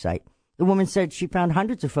dating site. The woman said she found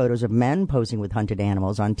hundreds of photos of men posing with hunted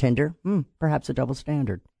animals on Tinder. Perhaps a double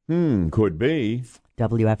standard. Could be.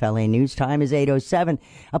 WFLA News Time is 8:07.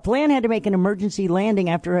 A plane had to make an emergency landing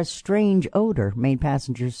after a strange odor made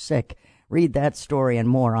passengers sick. Read that story and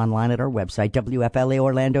more online at our website,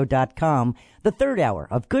 WFLAOrlando.com. The third hour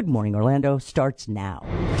of Good Morning Orlando starts now.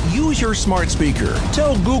 Use your smart speaker.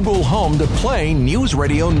 Tell Google Home to play News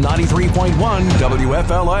Radio 93.1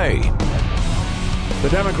 WFLA. The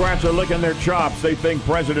Democrats are licking their chops. They think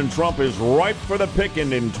President Trump is ripe for the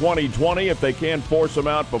picking in 2020 if they can't force him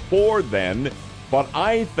out before then. But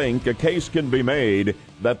I think a case can be made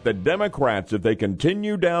that the Democrats, if they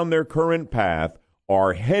continue down their current path,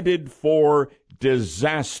 are headed for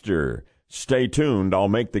disaster. Stay tuned. I'll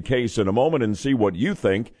make the case in a moment and see what you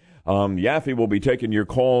think. Yaffee will be taking your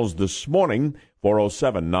calls this morning.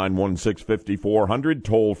 407-916-5400,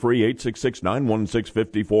 toll free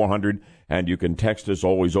 866-916-5400. And you can text us,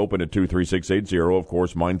 always open at 23680, of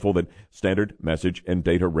course, mindful that standard message and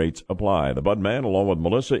data rates apply. The Bud Man, along with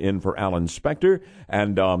Melissa, in for Alan Spector,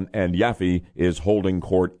 and Yaffee is holding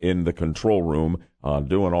court in the control room,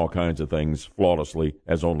 doing all kinds of things flawlessly,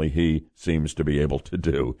 as only he seems to be able to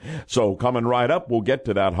do. So coming right up, we'll get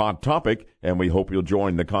to that hot topic, and we hope you'll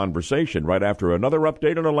join the conversation right after another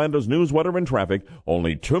update on Orlando's news, weather, and traffic,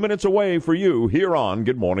 only 2 minutes away for you here on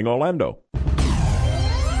Good Morning Orlando.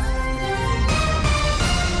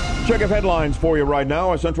 Check of headlines for you right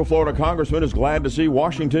now. A Central Florida congressman is glad to see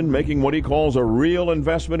Washington making what he calls a real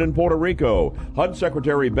investment in Puerto Rico. HUD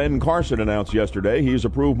Secretary Ben Carson announced yesterday he's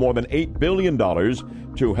approved more than $8 billion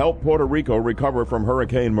to help Puerto Rico recover from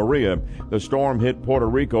Hurricane Maria. The storm hit Puerto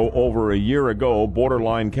Rico over a year ago,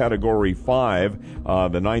 borderline Category 5.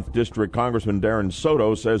 The 9th District Congressman Darren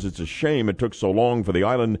Soto says it's a shame it took so long for the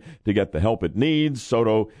island to get the help it needs.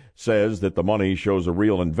 Soto says that the money shows a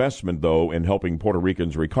real investment, though, in helping Puerto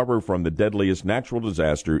Ricans recover from the deadliest natural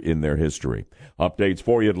disaster in their history. Updates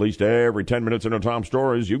for you at least every 10 minutes in our top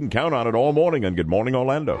stories. You can count on it all morning on Good Morning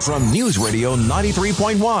Orlando. From News Radio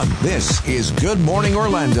 93.1, this is Good Morning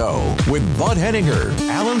Orlando with Bud Henninger,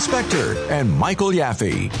 Alan Spector, and Michael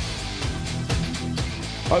Yaffee.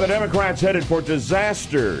 Are the Democrats headed for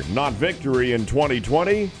disaster, not victory in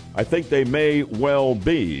 2020? I think they may well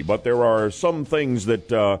be, but there are some things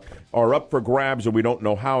that are up for grabs and we don't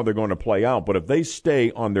know how they're going to play out. But if they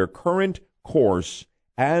stay on their current course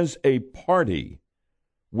as a party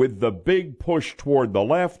with the big push toward the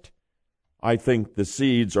left, I think the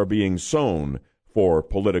seeds are being sown for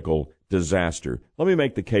political disaster. Let me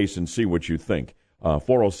make the case and see what you think.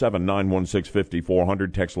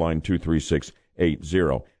 407-916-5400, text line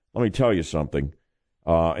 23680. Let me tell you something.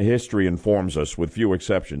 History informs us, with few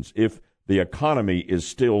exceptions, if the economy is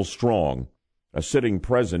still strong, a sitting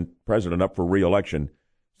president up for re-election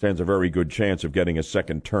stands a very good chance of getting a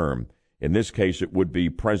second term. In this case, it would be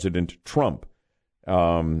President Trump,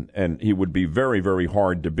 and he would be very, very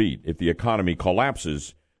hard to beat. If the economy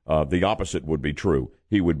collapses, the opposite would be true.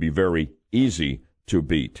 He would be very easy to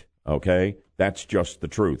beat, okay? That's just the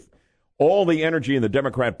truth. All the energy in the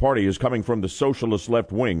Democrat Party is coming from the socialist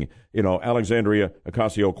left wing, Alexandria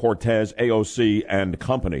Ocasio-Cortez, AOC, and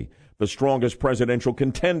company. The strongest presidential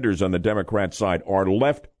contenders on the Democrat side are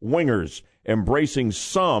left-wingers, embracing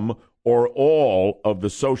some or all of the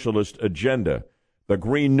socialist agenda. The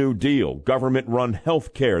Green New Deal, government-run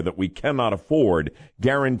health care that we cannot afford,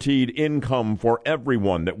 guaranteed income for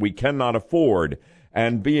everyone that we cannot afford,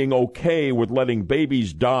 and being okay with letting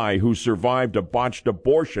babies die who survived a botched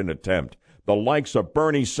abortion attempt. The likes of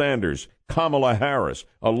Bernie Sanders, Kamala Harris,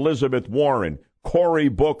 Elizabeth Warren, Cory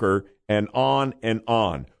Booker, and on and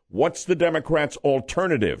on. What's the Democrats'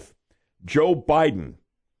 alternative? Joe Biden.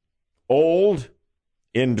 Old,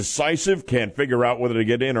 indecisive, can't figure out whether to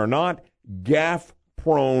get in or not,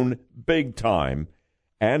 gaffe-prone big time,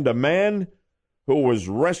 and a man who was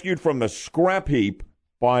rescued from the scrap heap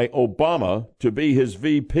by Obama to be his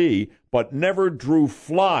VP, but never drew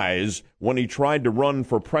flies when he tried to run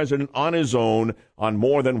for president on his own on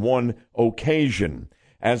more than one occasion.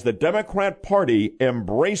 As the Democrat Party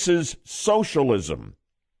embraces socialism,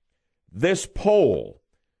 this poll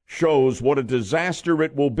shows what a disaster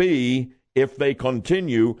it will be if they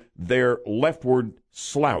continue their leftward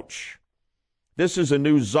slouch. This is a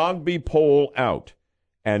new Zogby poll out,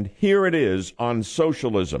 and here it is on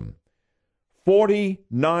socialism.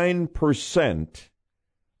 49%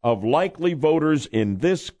 of likely voters in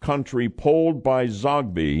this country polled by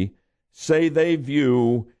Zogby say they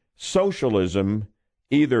view socialism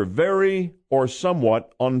either very or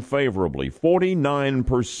somewhat unfavorably.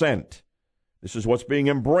 49%. This is what's being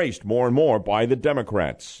embraced more and more by the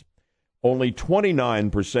Democrats. Only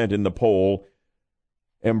 29% in the poll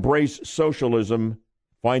embrace socialism,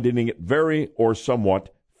 finding it very or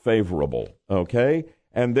somewhat favorable. Okay?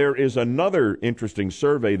 And there is another interesting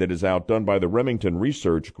survey that is out done by the Remington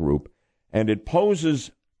Research Group, and it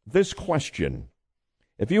poses this question.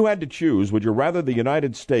 If you had to choose, would you rather the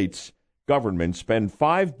United States government spend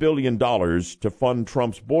 $5 billion to fund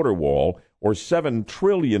Trump's border wall or $7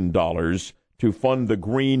 trillion to fund the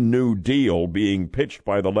Green New Deal being pitched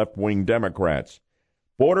by the left-wing Democrats?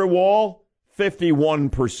 Border wall,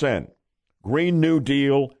 51%. Green New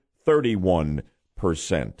Deal, 31%.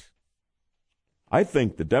 I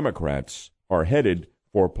think the Democrats are headed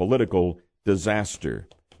for political disaster.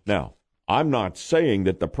 Now, I'm not saying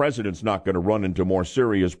that the president's not going to run into more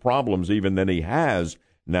serious problems even than he has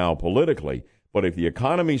now politically, but if the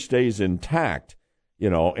economy stays intact,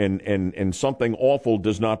 and something awful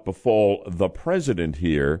does not befall the president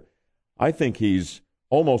here, I think he's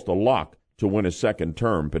almost a lock to win a second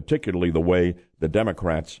term, particularly the way the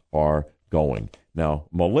Democrats are going. Now,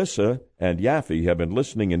 Melissa and Yaffee have been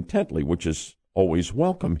listening intently, which is always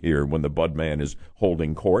welcome here when the Budman is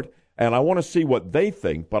holding court. And I want to see what they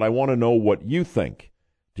think, but I want to know what you think.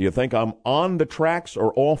 Do you think I'm on the tracks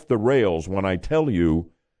or off the rails when I tell you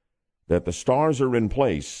that the stars are in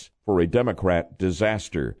place for a Democrat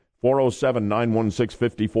disaster?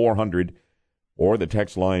 407-916-5400 or the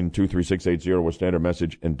text line 23680 with standard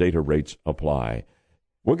message and data rates apply.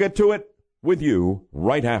 We'll get to it with you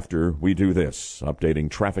right after we do this. Updating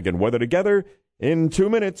traffic and weather together in 2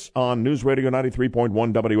 minutes on News Radio 93.1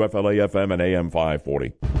 WFLA FM and AM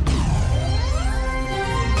 540.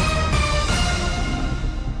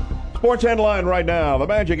 Sports headline right now. The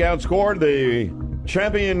Magic outscored the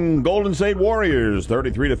champion Golden State Warriors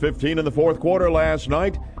 33-15 in the fourth quarter last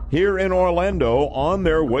night here in Orlando on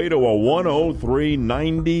their way to a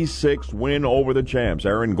 103-96 win over the champs.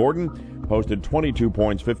 Aaron Gordon posted 22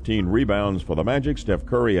 points, 15 rebounds for the Magic. Steph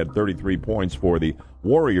Curry had 33 points for the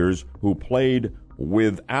Warriors, who played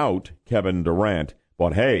without Kevin Durant.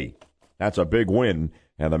 But hey, that's a big win.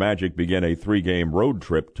 And the Magic begin a 3-game road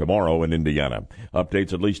trip tomorrow in Indiana.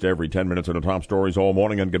 Updates at least every 10 minutes on the top stories all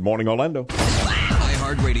morning on Good Morning Orlando.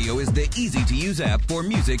 iHeartRadio is the easy-to-use app for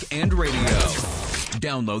music and radio.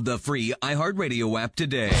 Download the free iHeartRadio app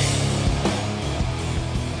today.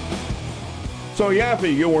 So,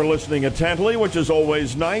 Yaffee, you were listening intently, which is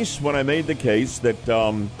always nice when I made the case that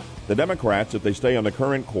the Democrats, if they stay on the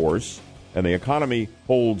current course and the economy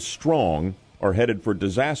holds strong, are headed for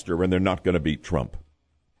disaster and they're not going to beat Trump.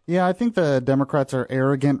 Yeah, I think the Democrats are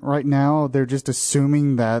arrogant right now. They're just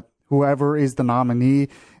assuming that whoever is the nominee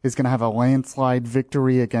is going to have a landslide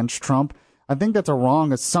victory against Trump. I think that's a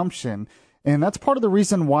wrong assumption. And that's part of the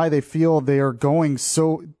reason why they feel they are going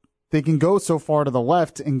so, they can go so far to the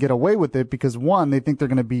left and get away with it, because one, they think they're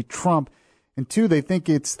going to beat Trump. And two, they think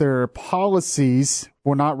it's their policies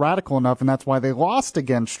were not radical enough, and that's why they lost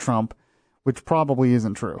against Trump, which probably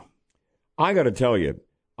isn't true. I got to tell you,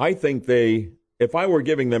 I think if I were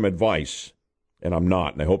giving them advice, and I'm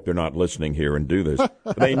not, and I hope they're not listening here and do this,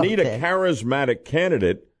 they need a charismatic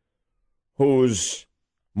candidate who's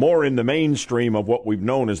more in the mainstream of what we've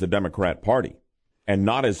known as the Democrat Party and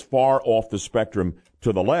not as far off the spectrum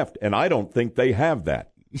to the left. And I don't think they have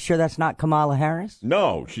that. You sure that's not Kamala Harris?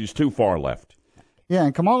 No, she's too far left. Yeah,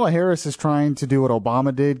 and Kamala Harris is trying to do what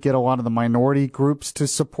Obama did, get a lot of the minority groups to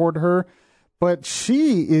support her. But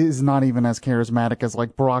she is not even as charismatic as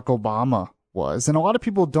like Barack Obama was. And a lot of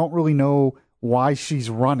people don't really know why she's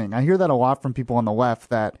running. I hear that a lot from people on the left,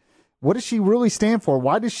 that what does she really stand for?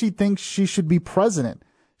 Why does she think she should be president?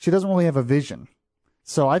 She doesn't really have a vision.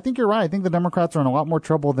 So I think you're right. I think the Democrats are in a lot more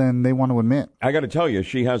trouble than they want to admit. I got to tell you,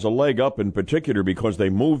 she has a leg up in particular because they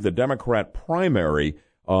moved the Democrat primary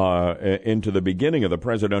into the beginning of the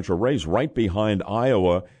presidential race, right behind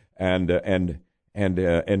Iowa and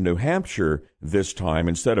New Hampshire this time,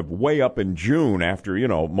 instead of way up in June after,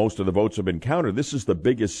 most of the votes have been counted. This is the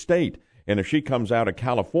biggest state. And if she comes out of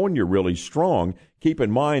California really strong, keep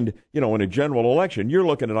in mind, in a general election, you're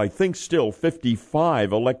looking at, I think, still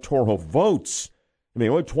 55 electoral votes. I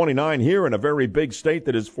mean, we're 29 here in a very big state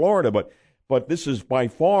that is Florida, but this is by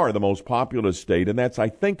far the most populous state, and that's, I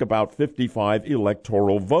think, about 55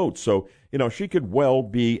 electoral votes. So, she could well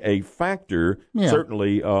be a factor,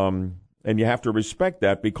 certainly, and you have to respect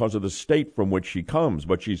that because of the state from which she comes.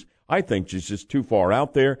 But I think she's just too far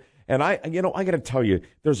out there. And I got to tell you,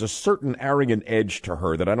 there's a certain arrogant edge to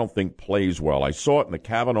her that I don't think plays well. I saw it in the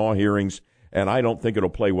Kavanaugh hearings, and I don't think it'll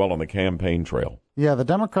play well on the campaign trail. Yeah, the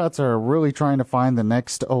Democrats are really trying to find the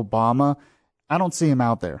next Obama. I don't see him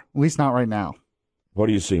out there, at least not right now. What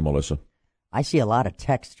do you see, Melissa? I see a lot of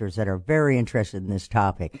texters that are very interested in this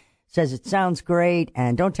topic. Says it sounds great,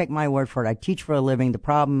 and don't take my word for it. I teach for a living. The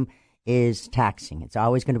problem is taxing. It's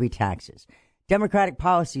always going to be taxes. Democratic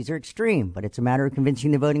policies are extreme, but it's a matter of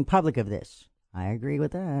convincing the voting public of this. I agree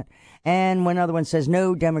with that. And one other one says,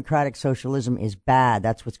 no, democratic socialism is bad.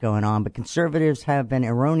 That's what's going on. But conservatives have been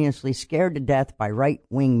erroneously scared to death by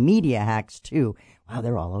right-wing media hacks, too. Wow,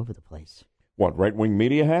 they're all over the place. What, right-wing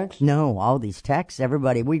media hacks? No, all these texts,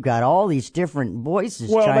 everybody. We've got all these different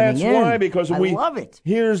voices chiming in. Well, that's why, because I love it.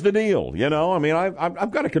 Here's the deal, I mean,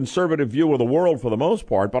 I've got a conservative view of the world for the most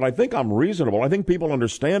part, but I think I'm reasonable. I think people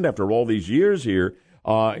understand after all these years here,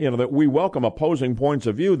 that we welcome opposing points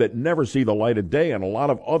of view that never see the light of day in a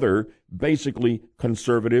lot of other basically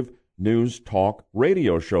conservative news talk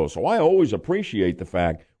radio shows. So I always appreciate the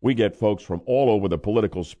fact we get folks from all over the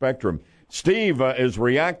political spectrum. Steve is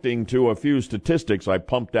reacting to a few statistics I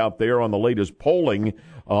pumped out there on the latest polling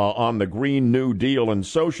on the Green New Deal and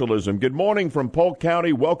socialism. Good morning from Polk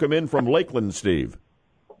County. Welcome in from Lakeland, Steve.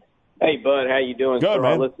 Hey, Bud, how you doing? Good, sir?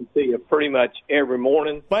 man. I listen to you pretty much every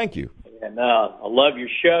morning. Thank you. And I love your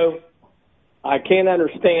show. I can't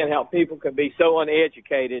understand how people can be so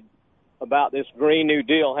uneducated about this Green New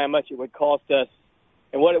Deal, how much it would cost us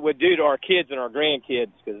and what it would do to our kids and our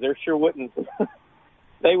grandkids, because they sure wouldn't.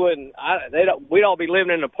 They wouldn't. We'd all be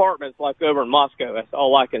living in apartments like over in Moscow. That's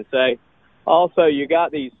all I can say. Also, you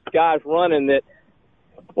got these guys running that,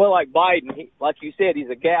 well, like Biden, like you said, he's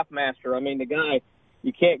a gaff master. I mean, the guy,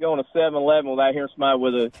 you can't go in a 7-Eleven without hearing somebody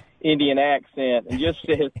with an Indian accent and just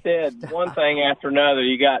has said one thing after another.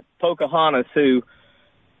 You got Pocahontas, who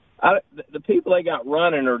the people they got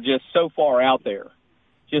running are just so far out there,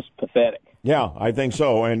 just pathetic. Yeah, I think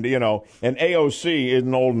so. And, and AOC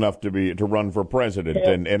isn't old enough to run for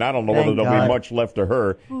president. And I don't know whether there'll be much left to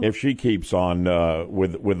her if she keeps on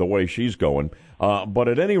with the way she's going. But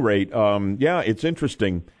at any rate, it's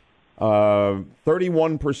interesting.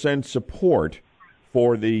 31% support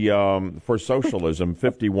for for socialism,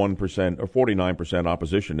 51% or 49%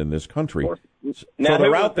 opposition in this country. Now, so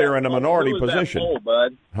they're out there in a minority position. Who was that poll,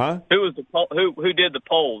 Bud? Huh? Who was the who did the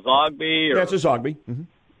poll? Zogby? Or? Yeah, it's a Zogby. Mm-hmm.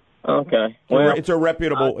 Okay. Well, it's a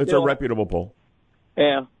reputable poll.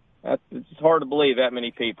 Yeah. It's hard to believe that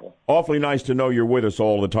many people. Awfully nice to know you're with us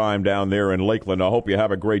all the time down there in Lakeland. I hope you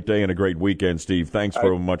have a great day and a great weekend, Steve. Thanks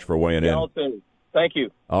very much for weighing in. Too. Thank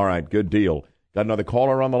you. All right, good deal. Got another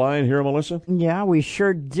caller on the line here, Melissa? Yeah, we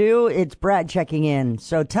sure do. It's Brad checking in.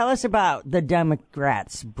 So tell us about the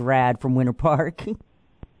Democrats, Brad from Winter Park.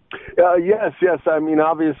 Yes. I mean,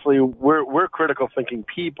 obviously, we're critical thinking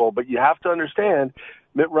people, but you have to understand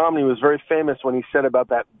Mitt Romney was very famous when he said about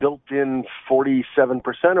that built-in 47%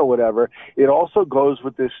 or whatever. It also goes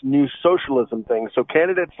with this new socialism thing. So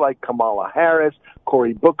candidates like Kamala Harris,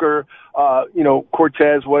 Cory Booker,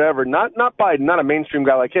 Cortez, whatever, not Biden, not a mainstream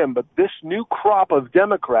guy like him, but this new crop of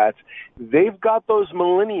Democrats, they've got those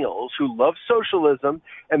millennials who love socialism,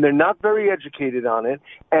 and they're not very educated on it.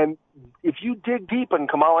 And if you dig deep on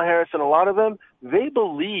Kamala Harris and a lot of them, they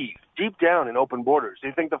believe deep down in open borders.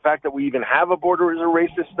 They think the fact that we even have a border is a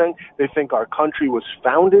racist thing. They think our country was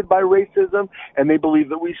founded by racism, and they believe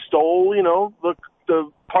that we stole, the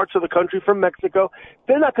parts of the country from Mexico.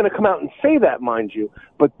 They're not going to come out and say that, mind you,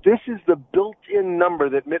 but this is the built-in number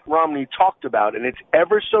that Mitt Romney talked about, and it's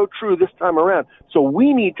ever so true this time around. So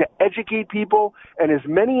we need to educate people, and as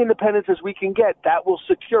many independents as we can get, that will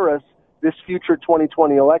secure us this future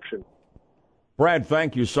 2020 election. Brad,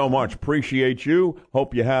 thank you so much. Appreciate you.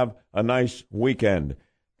 Hope you have a nice weekend.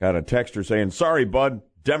 Got a texter saying, sorry, Bud,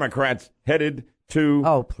 Democrats headed to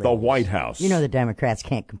the White House. You know the Democrats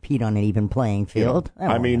can't compete on an even playing field.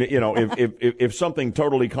 Yeah. I mean, if something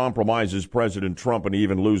totally compromises President Trump and he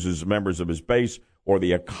even loses members of his base or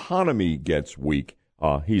the economy gets weak,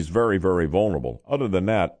 he's very, very vulnerable. Other than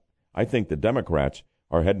that, I think the Democrats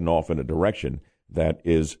are heading off in a direction that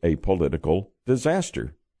is a political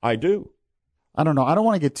disaster. I do. I don't know. I don't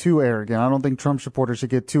want to get too arrogant. I don't think Trump supporters should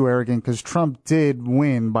get too arrogant because Trump did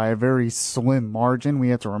win by a very slim margin. We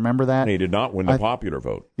have to remember that. And he did not win the popular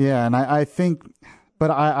vote. Yeah, and I think, but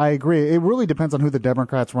I agree. It really depends on who the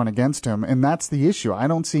Democrats run against him, and that's the issue. I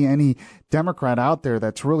don't see any Democrat out there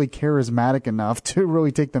that's really charismatic enough to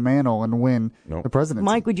really take the mantle and win the presidency.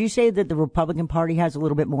 Mike, would you say that the Republican Party has a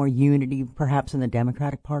little bit more unity perhaps than the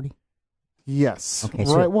Democratic Party? Yes. Okay,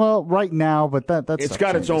 right now, but that's it's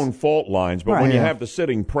got its own fault lines, but when you have the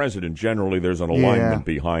sitting president, generally there's an alignment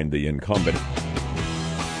behind the incumbent.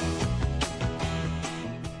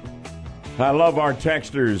 I love our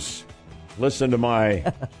texters. Listen to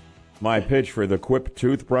my pitch for the Quip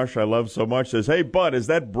toothbrush I love so much. Says, hey, Bud, is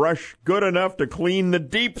that brush good enough to clean the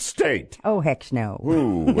deep state? Oh, heck no.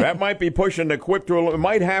 Ooh, that might be pushing the Quip to it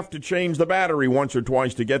might have to change the battery once or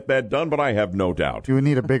twice to get that done, but I have no doubt. You would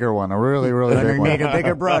need a bigger one, a really, really big one. You need a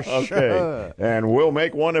bigger brush. Okay, and we'll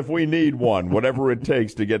make one if we need one, whatever it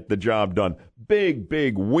takes to get the job done.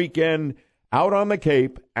 Big weekend out on the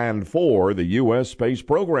Cape and for the U.S. space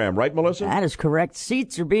program. Right, Melissa? That is correct.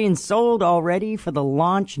 Seats are being sold already for the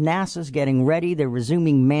launch. NASA's getting ready. They're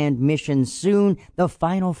resuming manned missions soon. The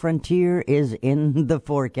final frontier is in the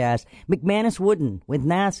forecast. McManus Wooden with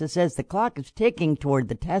NASA says the clock is ticking toward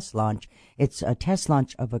the test launch. It's a test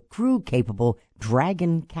launch of a crew-capable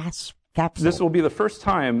Dragon capsule. This will be the first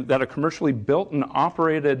time that a commercially built and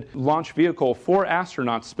operated launch vehicle for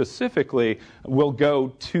astronauts specifically will go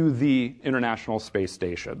to the International Space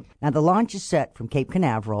Station. Now, the launch is set from Cape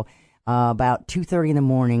Canaveral about 2:30 in the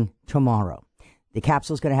morning tomorrow. The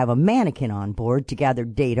capsule is going to have a mannequin on board to gather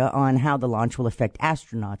data on how the launch will affect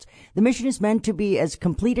astronauts. The mission is meant to be as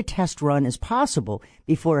complete a test run as possible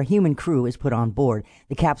before a human crew is put on board.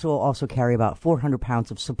 The capsule will also carry about 400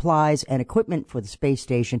 pounds of supplies and equipment for the space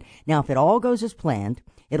station. Now, if it all goes as planned,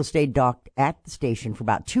 it'll stay docked at the station for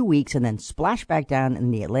about 2 weeks and then splash back down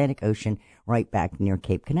in the Atlantic Ocean right back near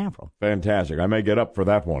Cape Canaveral. Fantastic. I may get up for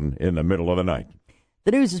that one in the middle of the night.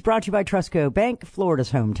 The news is brought to you by Trustco Bank,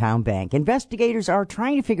 Florida's hometown bank. Investigators are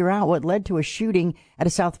trying to figure out what led to a shooting at a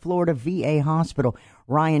South Florida VA hospital.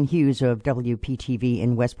 Ryan Hughes of WPTV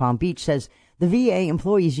in West Palm Beach says the VA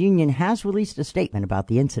Employees Union has released a statement about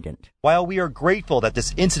the incident. While we are grateful that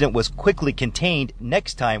this incident was quickly contained,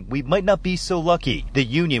 next time we might not be so lucky. The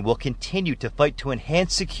union will continue to fight to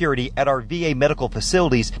enhance security at our VA medical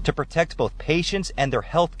facilities to protect both patients and their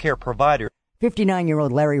health care providers.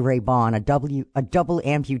 59-year-old Larry Ray Bond, a double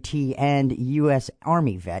amputee and U.S.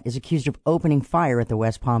 Army vet, is accused of opening fire at the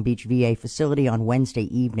West Palm Beach VA facility on Wednesday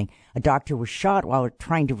evening. A doctor was shot while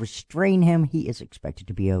trying to restrain him. He is expected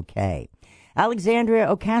to be okay. Alexandria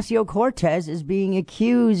Ocasio-Cortez is being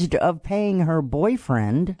accused of paying her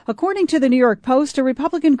boyfriend. According to the New York Post, a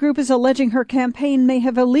Republican group is alleging her campaign may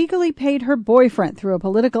have illegally paid her boyfriend through a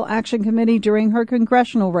political action committee during her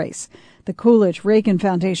congressional race. The Coolidge-Reagan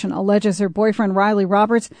Foundation alleges her boyfriend Riley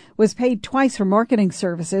Roberts was paid twice for marketing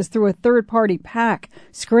services through a third-party PAC,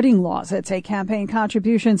 skirting laws that say campaign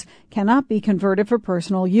contributions cannot be converted for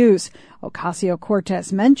personal use.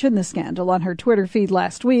 Ocasio-Cortez mentioned the scandal on her Twitter feed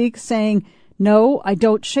last week, saying, "No, I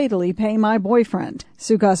don't shadily pay my boyfriend."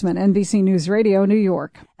 Sue Guzman, NBC News Radio, New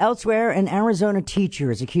York. Elsewhere, an Arizona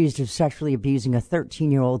teacher is accused of sexually abusing a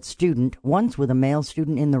 13-year-old student, once with a male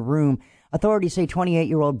student in the room. Authorities say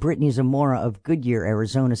 28-year-old Brittany Zamora of Goodyear,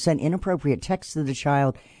 Arizona, sent inappropriate texts to the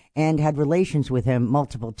child and had relations with him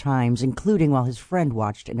multiple times, including while his friend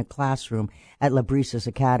watched in a classroom at La Brisas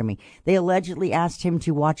Academy. They allegedly asked him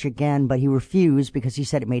to watch again, but he refused because he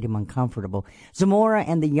said it made him uncomfortable. Zamora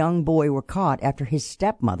and the young boy were caught after his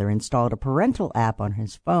stepmother installed a parental app on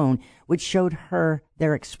his phone, which showed her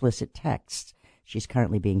their explicit texts. She's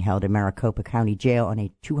currently being held in Maricopa County Jail on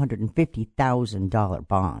a $250,000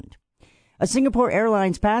 bond. A Singapore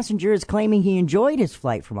Airlines passenger is claiming he enjoyed his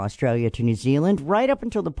flight from Australia to New Zealand right up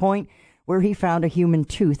until the point where he found a human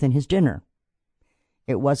tooth in his dinner.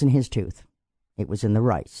 It wasn't his tooth. It was in the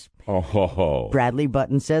rice. Oh. Bradley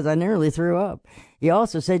Button says, "I nearly threw up." He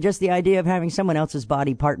also said, "Just the idea of having someone else's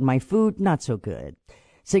body part in my food, not so good."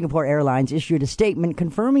 Singapore Airlines issued a statement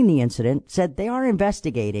confirming the incident, said they are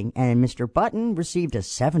investigating, and Mr. Button received a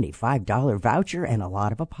 $75 voucher and a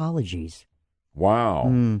lot of apologies. Wow.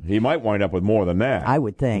 He might wind up with more than that. I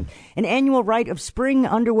would think. An annual rite of spring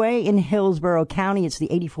underway in Hillsborough County. It's the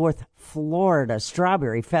 84th Florida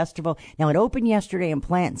Strawberry Festival. Now, it opened yesterday in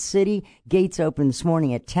Plant City. Gates open this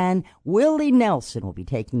morning at 10. Willie Nelson will be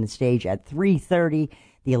taking the stage at 3:30.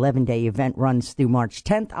 The 11-day event runs through March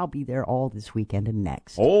 10th. I'll be there all this weekend and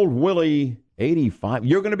next. Old Willie, 85.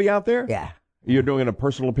 You're going to be out there? Yeah. You're doing a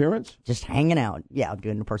personal appearance? Just hanging out. Yeah, I'm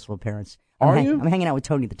doing a personal appearance. Are you? I'm hanging out with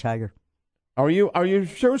Tony the Tiger. Are you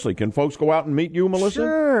seriously? Can folks go out and meet you, Melissa?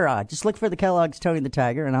 Sure. Just look for the Kellogg's Tony the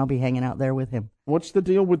Tiger, and I'll be hanging out there with him. What's the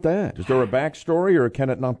deal with that? Is there a backstory, or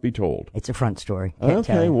can it not be told? It's a front story. Can't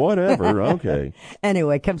tell Okay, you. whatever. Okay.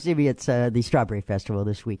 Anyway, come see me. It's the Strawberry Festival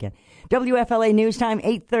this weekend. WFLA News Time,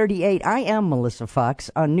 8:38. I am Melissa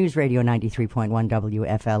Fox on News Radio 93.1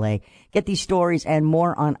 WFLA. Get these stories and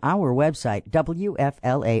more on our website,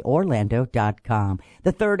 WFLAOrlando.com.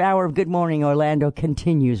 The third hour of Good Morning Orlando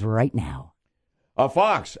continues right now. Our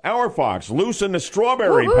Fox, loose in the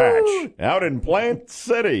strawberry patch out in Plant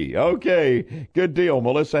City. Okay, good deal,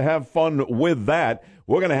 Melissa. Have fun with that.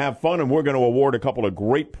 We're going to have fun, and we're going to award a couple of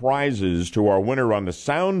great prizes to our winner on the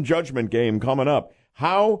Sound Judgment game coming up.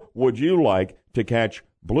 How would you like to catch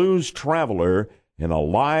Blues Traveler in a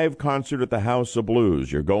live concert at the House of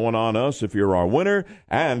Blues? You're going on us if you're our winner.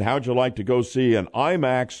 And how'd you like to go see an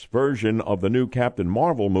IMAX version of the new Captain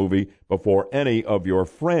Marvel movie before any of your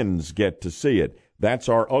friends get to see it? That's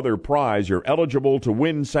our other prize. You're eligible to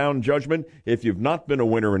win Sound Judgment if you've not been a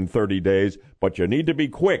winner in 30 days, but you need to be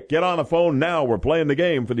quick. Get on the phone now. We're playing the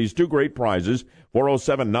game for these two great prizes.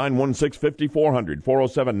 407-916-5400.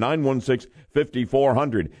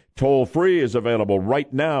 407-916-5400. Toll free is available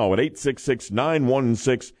right now at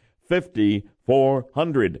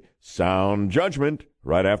 866-916-5400. Sound Judgment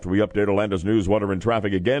right after we update Orlando's news, weather, and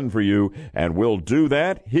traffic again for you. And we'll do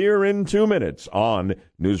that here in 2 minutes on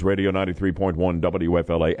News Radio 93.1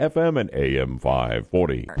 WFLA FM and AM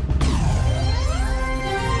 540.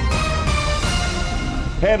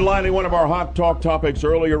 Headlining one of our hot talk topics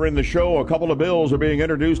earlier in the show, a couple of bills are being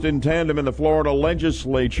introduced in tandem in the Florida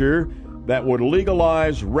legislature that would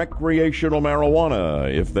legalize recreational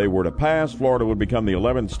marijuana. If they were to pass, Florida would become the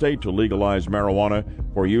 11th state to legalize marijuana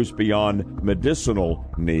for use beyond medicinal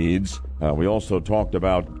needs. We also talked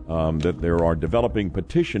about that there are developing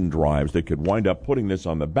petition drives that could wind up putting this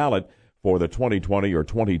on the ballot for the 2020 or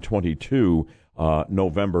 2022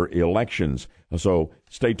 November elections. So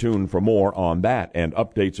stay tuned for more on that and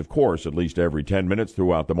updates, of course, at least every 10 minutes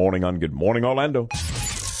throughout the morning on Good Morning Orlando.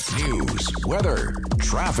 News, weather,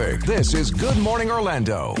 traffic. This is Good Morning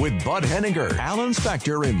Orlando with Bud Henninger, Alan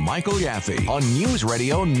Spector, and Michael Yaffee on News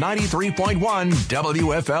Radio 93.1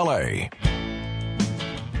 WFLA.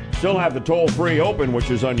 Still have the toll-free open, which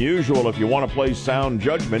is unusual if you want to play Sound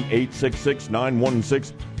Judgment,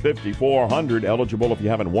 866-916-5400, eligible if you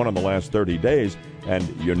haven't won in the last 30 days. And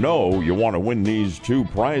you know you want to win these two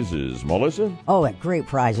prizes. Melissa? Oh, great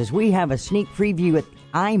prizes. We have a sneak preview at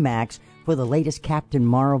IMAX for the latest Captain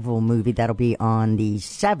Marvel movie. That'll be on the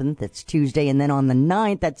 7th, that's Tuesday, and then on the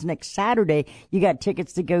 9th, that's next Saturday, you got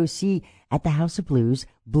tickets to go see at the House of Blues,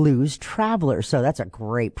 Blues Traveler. So that's a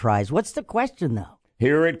great prize. What's the question, though?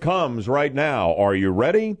 Here it comes right now. Are you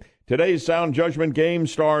ready? Today's Sound Judgment game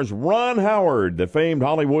stars Ron Howard, the famed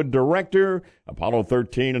Hollywood director, Apollo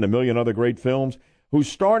 13 and a million other great films, who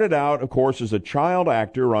started out, of course, as a child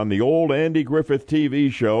actor on the old Andy Griffith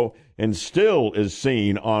TV show and still is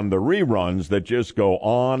seen on the reruns that just go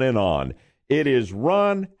on and on. It is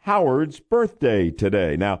Ron Howard's birthday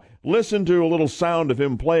today. Now, listen to a little sound of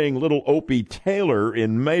him playing little Opie Taylor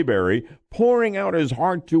in Mayberry, pouring out his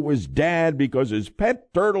heart to his dad because his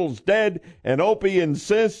pet turtle's dead, and Opie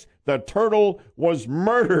insists the turtle was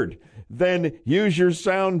murdered. Then use your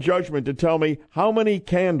sound judgment to tell me how many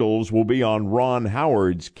candles will be on Ron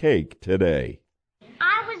Howard's cake today.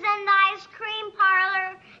 I was in the ice cream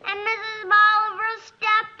parlor, and Mrs. Bolivar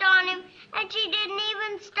stepped on him, and she didn't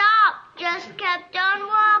even stop, just kept on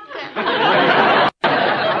walking.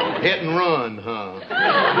 Hit and run, huh?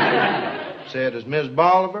 Said, is Miss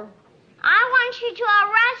Bolivar? I want you to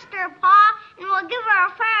arrest her, Pa, and we'll give her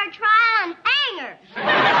a fair trial and hang her.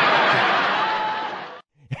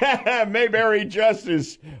 Mayberry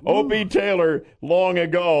Justice, Opie Taylor, long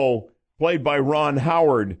ago, played by Ron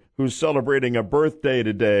Howard, who's celebrating a birthday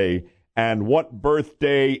today. And what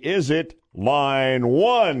birthday is it? Line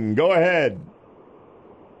 1. Go ahead.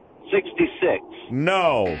 66.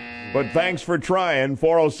 No, but thanks for trying.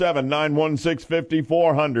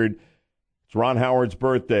 407-916-5400. It's Ron Howard's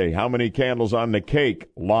birthday. How many candles on the cake?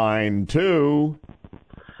 Line 2.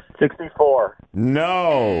 64.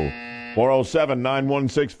 No.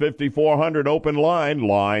 407-916-5400. Open line.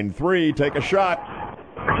 Line 3. Take a shot.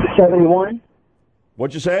 71.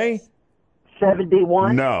 What'd you say?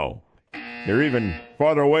 71. No. You're even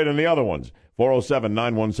farther away than the other ones.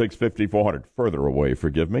 407-916-5400. Further away,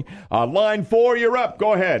 forgive me. Line 4, you're up.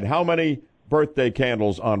 Go ahead. How many birthday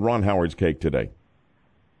candles on Ron Howard's cake today?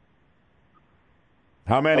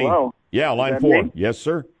 How many? Hello? Yeah, line Is that 4. me? Yes,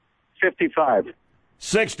 sir. 55.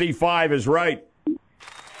 65 is right.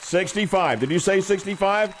 65. Did you say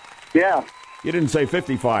 65? Yeah. You didn't say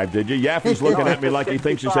 55, did you? Yaffee's looking at me like he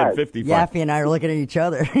thinks you said 55. Yaffee and I are looking at each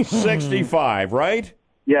other. 65, right?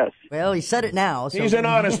 Yes. Well, he said it now. So. He's an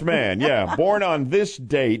honest man, yeah. Born on this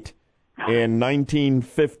date in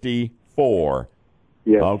 1954.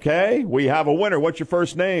 Yes. Okay, we have a winner. What's your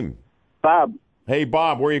first name? Bob. Hey,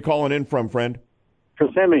 Bob, where are you calling in from, friend?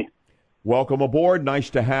 Kissimmee. Welcome aboard.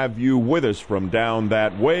 Nice to have you with us from down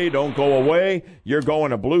that way. Don't go away. You're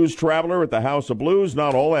going to Blues Traveler at the House of Blues,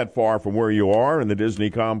 not all that far from where you are in the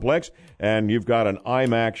Disney complex. And you've got an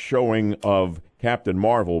IMAX showing of Captain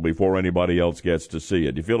Marvel before anybody else gets to see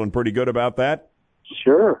it. You feeling pretty good about that?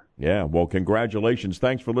 Sure. Yeah, well, congratulations.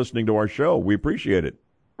 Thanks for listening to our show. We appreciate it.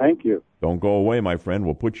 Thank you. Don't go away, my friend.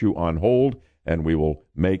 We'll put you on hold, and we will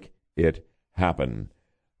make it happen.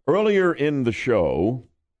 Earlier in the show,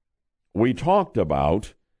 we talked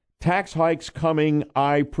about tax hikes coming,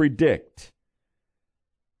 I predict.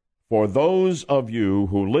 For those of you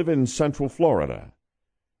who live in Central Florida,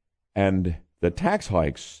 and the tax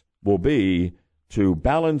hikes will be to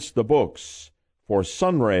balance the books for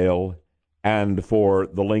Sunrail and for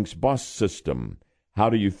the Lynx bus system. How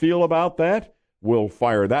do you feel about that? We'll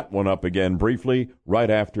fire that one up again briefly right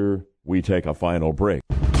after we take a final break.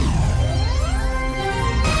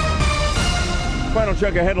 Final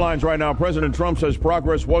check of headlines right now. President Trump says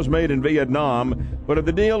progress was made in Vietnam, but if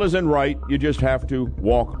the deal isn't right, you just have to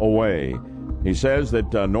walk away. He says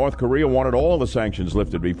that North Korea wanted all the sanctions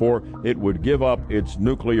lifted before it would give up its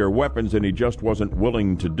nuclear weapons, and he just wasn't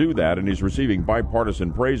willing to do that. And he's receiving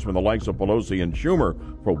bipartisan praise from the likes of Pelosi and Schumer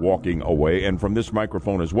for walking away, and from this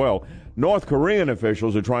microphone as well. North Korean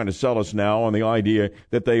officials are trying to sell us now on the idea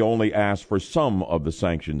that they only asked for some of the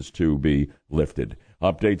sanctions to be lifted.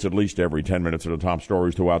 Updates at least every 10 minutes of the top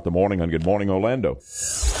stories throughout the morning on Good Morning Orlando.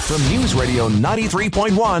 From News Radio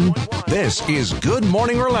 93.1, this is Good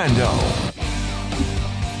Morning Orlando.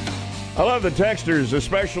 I love the texters,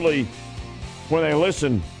 especially when they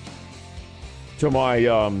listen to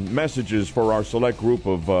my messages for our select group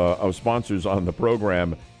of sponsors on the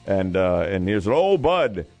program. And here's an old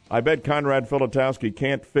Bud. I bet Conrad Filatowski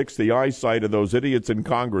can't fix the eyesight of those idiots in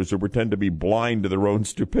Congress who pretend to be blind to their own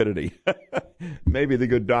stupidity. Maybe the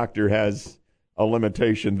good doctor has a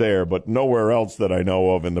limitation there, but nowhere else that I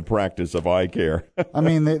know of in the practice of eye care. I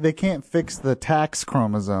mean, they can't fix the tax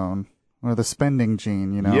chromosome or the spending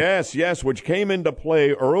gene, you know? Yes, which came into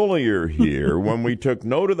play earlier here when we took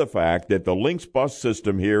note of the fact that the Lynx bus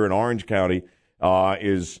system here in Orange County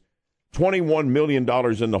is $21 million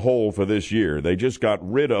in the hole for this year. They just got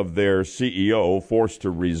rid of their CEO, forced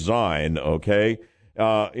to resign, okay?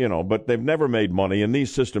 But they've never made money, and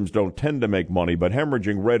these systems don't tend to make money, but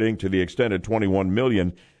hemorrhaging red ink to the extent of $21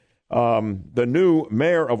 million. The new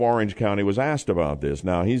mayor of Orange County was asked about this.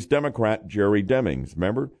 Now, he's Democrat Jerry Demings,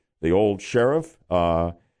 remember? The old sheriff.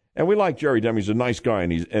 And we like Jerry Demings. He's a nice guy,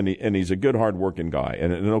 and he's a good, hard-working guy,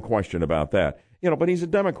 and no question about that. But he's a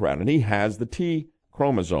Democrat, and he has the T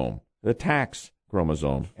chromosome, the tax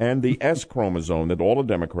chromosome, and the S chromosome that all the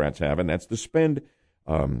Democrats have, and that's the spend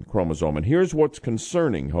chromosome. And here's what's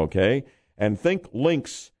concerning, okay? And think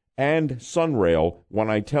Lynx and Sunrail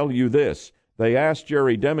when I tell you this. They asked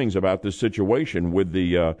Jerry Demings about this situation with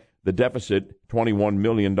the deficit, $21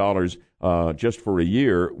 million just for a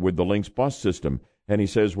year with the Lynx bus system. And he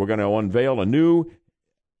says, we're going to unveil a new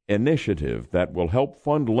initiative that will help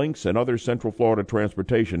fund Lynx and other Central Florida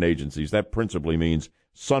transportation agencies. That principally means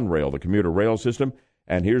Sunrail, the commuter rail system.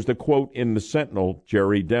 And here's the quote in the Sentinel,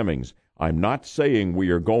 Jerry Demings. I'm not saying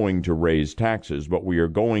we are going to raise taxes, but we are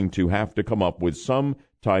going to have to come up with some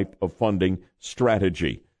type of funding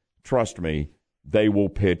strategy. Trust me, they will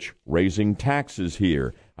pitch raising taxes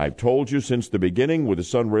here. I've told you since the beginning with the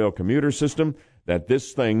Sunrail commuter system that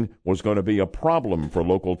this thing was going to be a problem for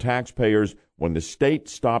local taxpayers when the state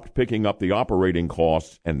stopped picking up the operating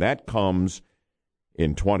costs, and that comes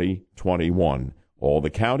in 2021. All the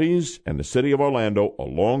counties and the city of Orlando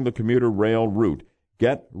along the commuter rail route,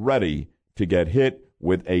 get ready to get hit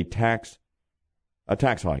with a tax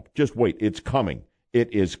hike. Just wait, it's coming.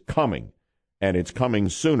 It is coming, and it's coming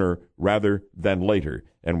sooner rather than later.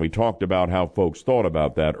 And we talked about how folks thought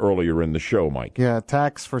about that earlier in the show, Mike. Yeah,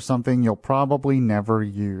 tax for something you'll probably never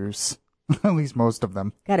use. At least most of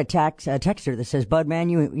them. Got a texter that says, Bud, man,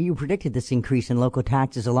 you predicted this increase in local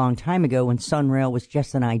taxes a long time ago when Sunrail was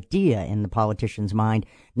just an idea in the politician's mind.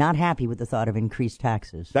 Not happy with the thought of increased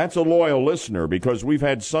taxes. That's a loyal listener because we've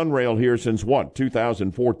had Sunrail here since,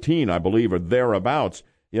 2014, I believe, or thereabouts.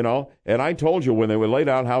 And I told you when they were laid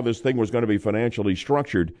out how this thing was going to be financially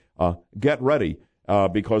structured, get ready.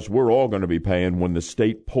 Because we're all going to be paying when the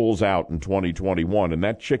state pulls out in 2021, and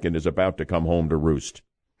that chicken is about to come home to roost.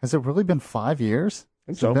 Has it really been 5 years?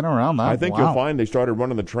 It's been around that. I think you'll find they started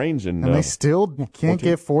running the trains in. And they still can't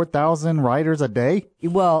get 4,000 riders a day?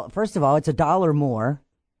 Well, first of all, it's $1 more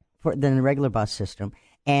than the regular bus system.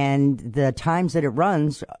 And the times that it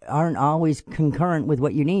runs aren't always concurrent with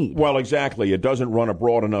what you need. Well, exactly. It doesn't run a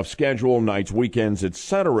broad enough schedule, nights, weekends,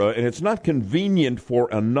 etc., and it's not convenient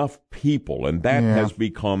for enough people, and that has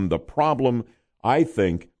become the problem, I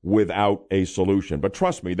think, without a solution. But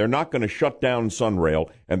trust me, they're not going to shut down Sunrail,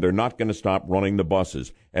 and they're not going to stop running the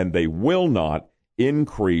buses, and they will not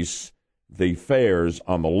increase the fares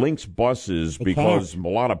on the Lynx buses because a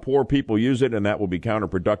lot of poor people use it, and that will be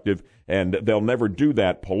counterproductive, and they'll never do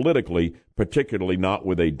that politically, particularly not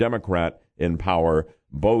with a Democrat in power,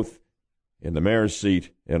 both in the mayor's seat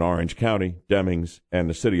in Orange County, Demings, and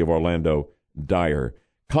the city of Orlando, Dyer.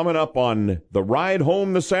 Coming up on the ride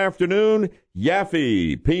home this afternoon,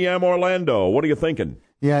 Yaffee, PM Orlando. What are you thinking?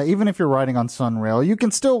 Yeah, even if you're riding on Sunrail, you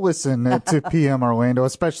can still listen to PM Orlando,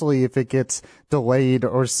 especially if it gets delayed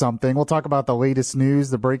or something. We'll talk about the latest news,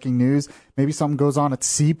 the breaking news. Maybe something goes on at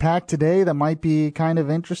CPAC today that might be kind of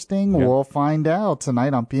interesting. Yep. We'll find out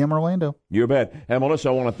tonight on PM Orlando. You bet. And Melissa,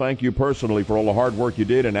 I want to thank you personally for all the hard work you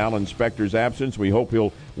did in Alan Spector's absence. We hope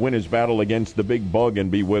he'll win his battle against the big bug and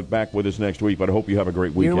be back with us next week. But I hope you have a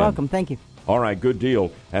great weekend. You're welcome. Thank you. All right, good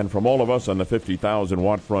deal. And from all of us on the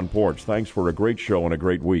 50,000-watt front porch, thanks for a great show and a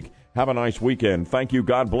great week. Have a nice weekend. Thank you.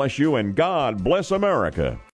 God bless you, and God bless America.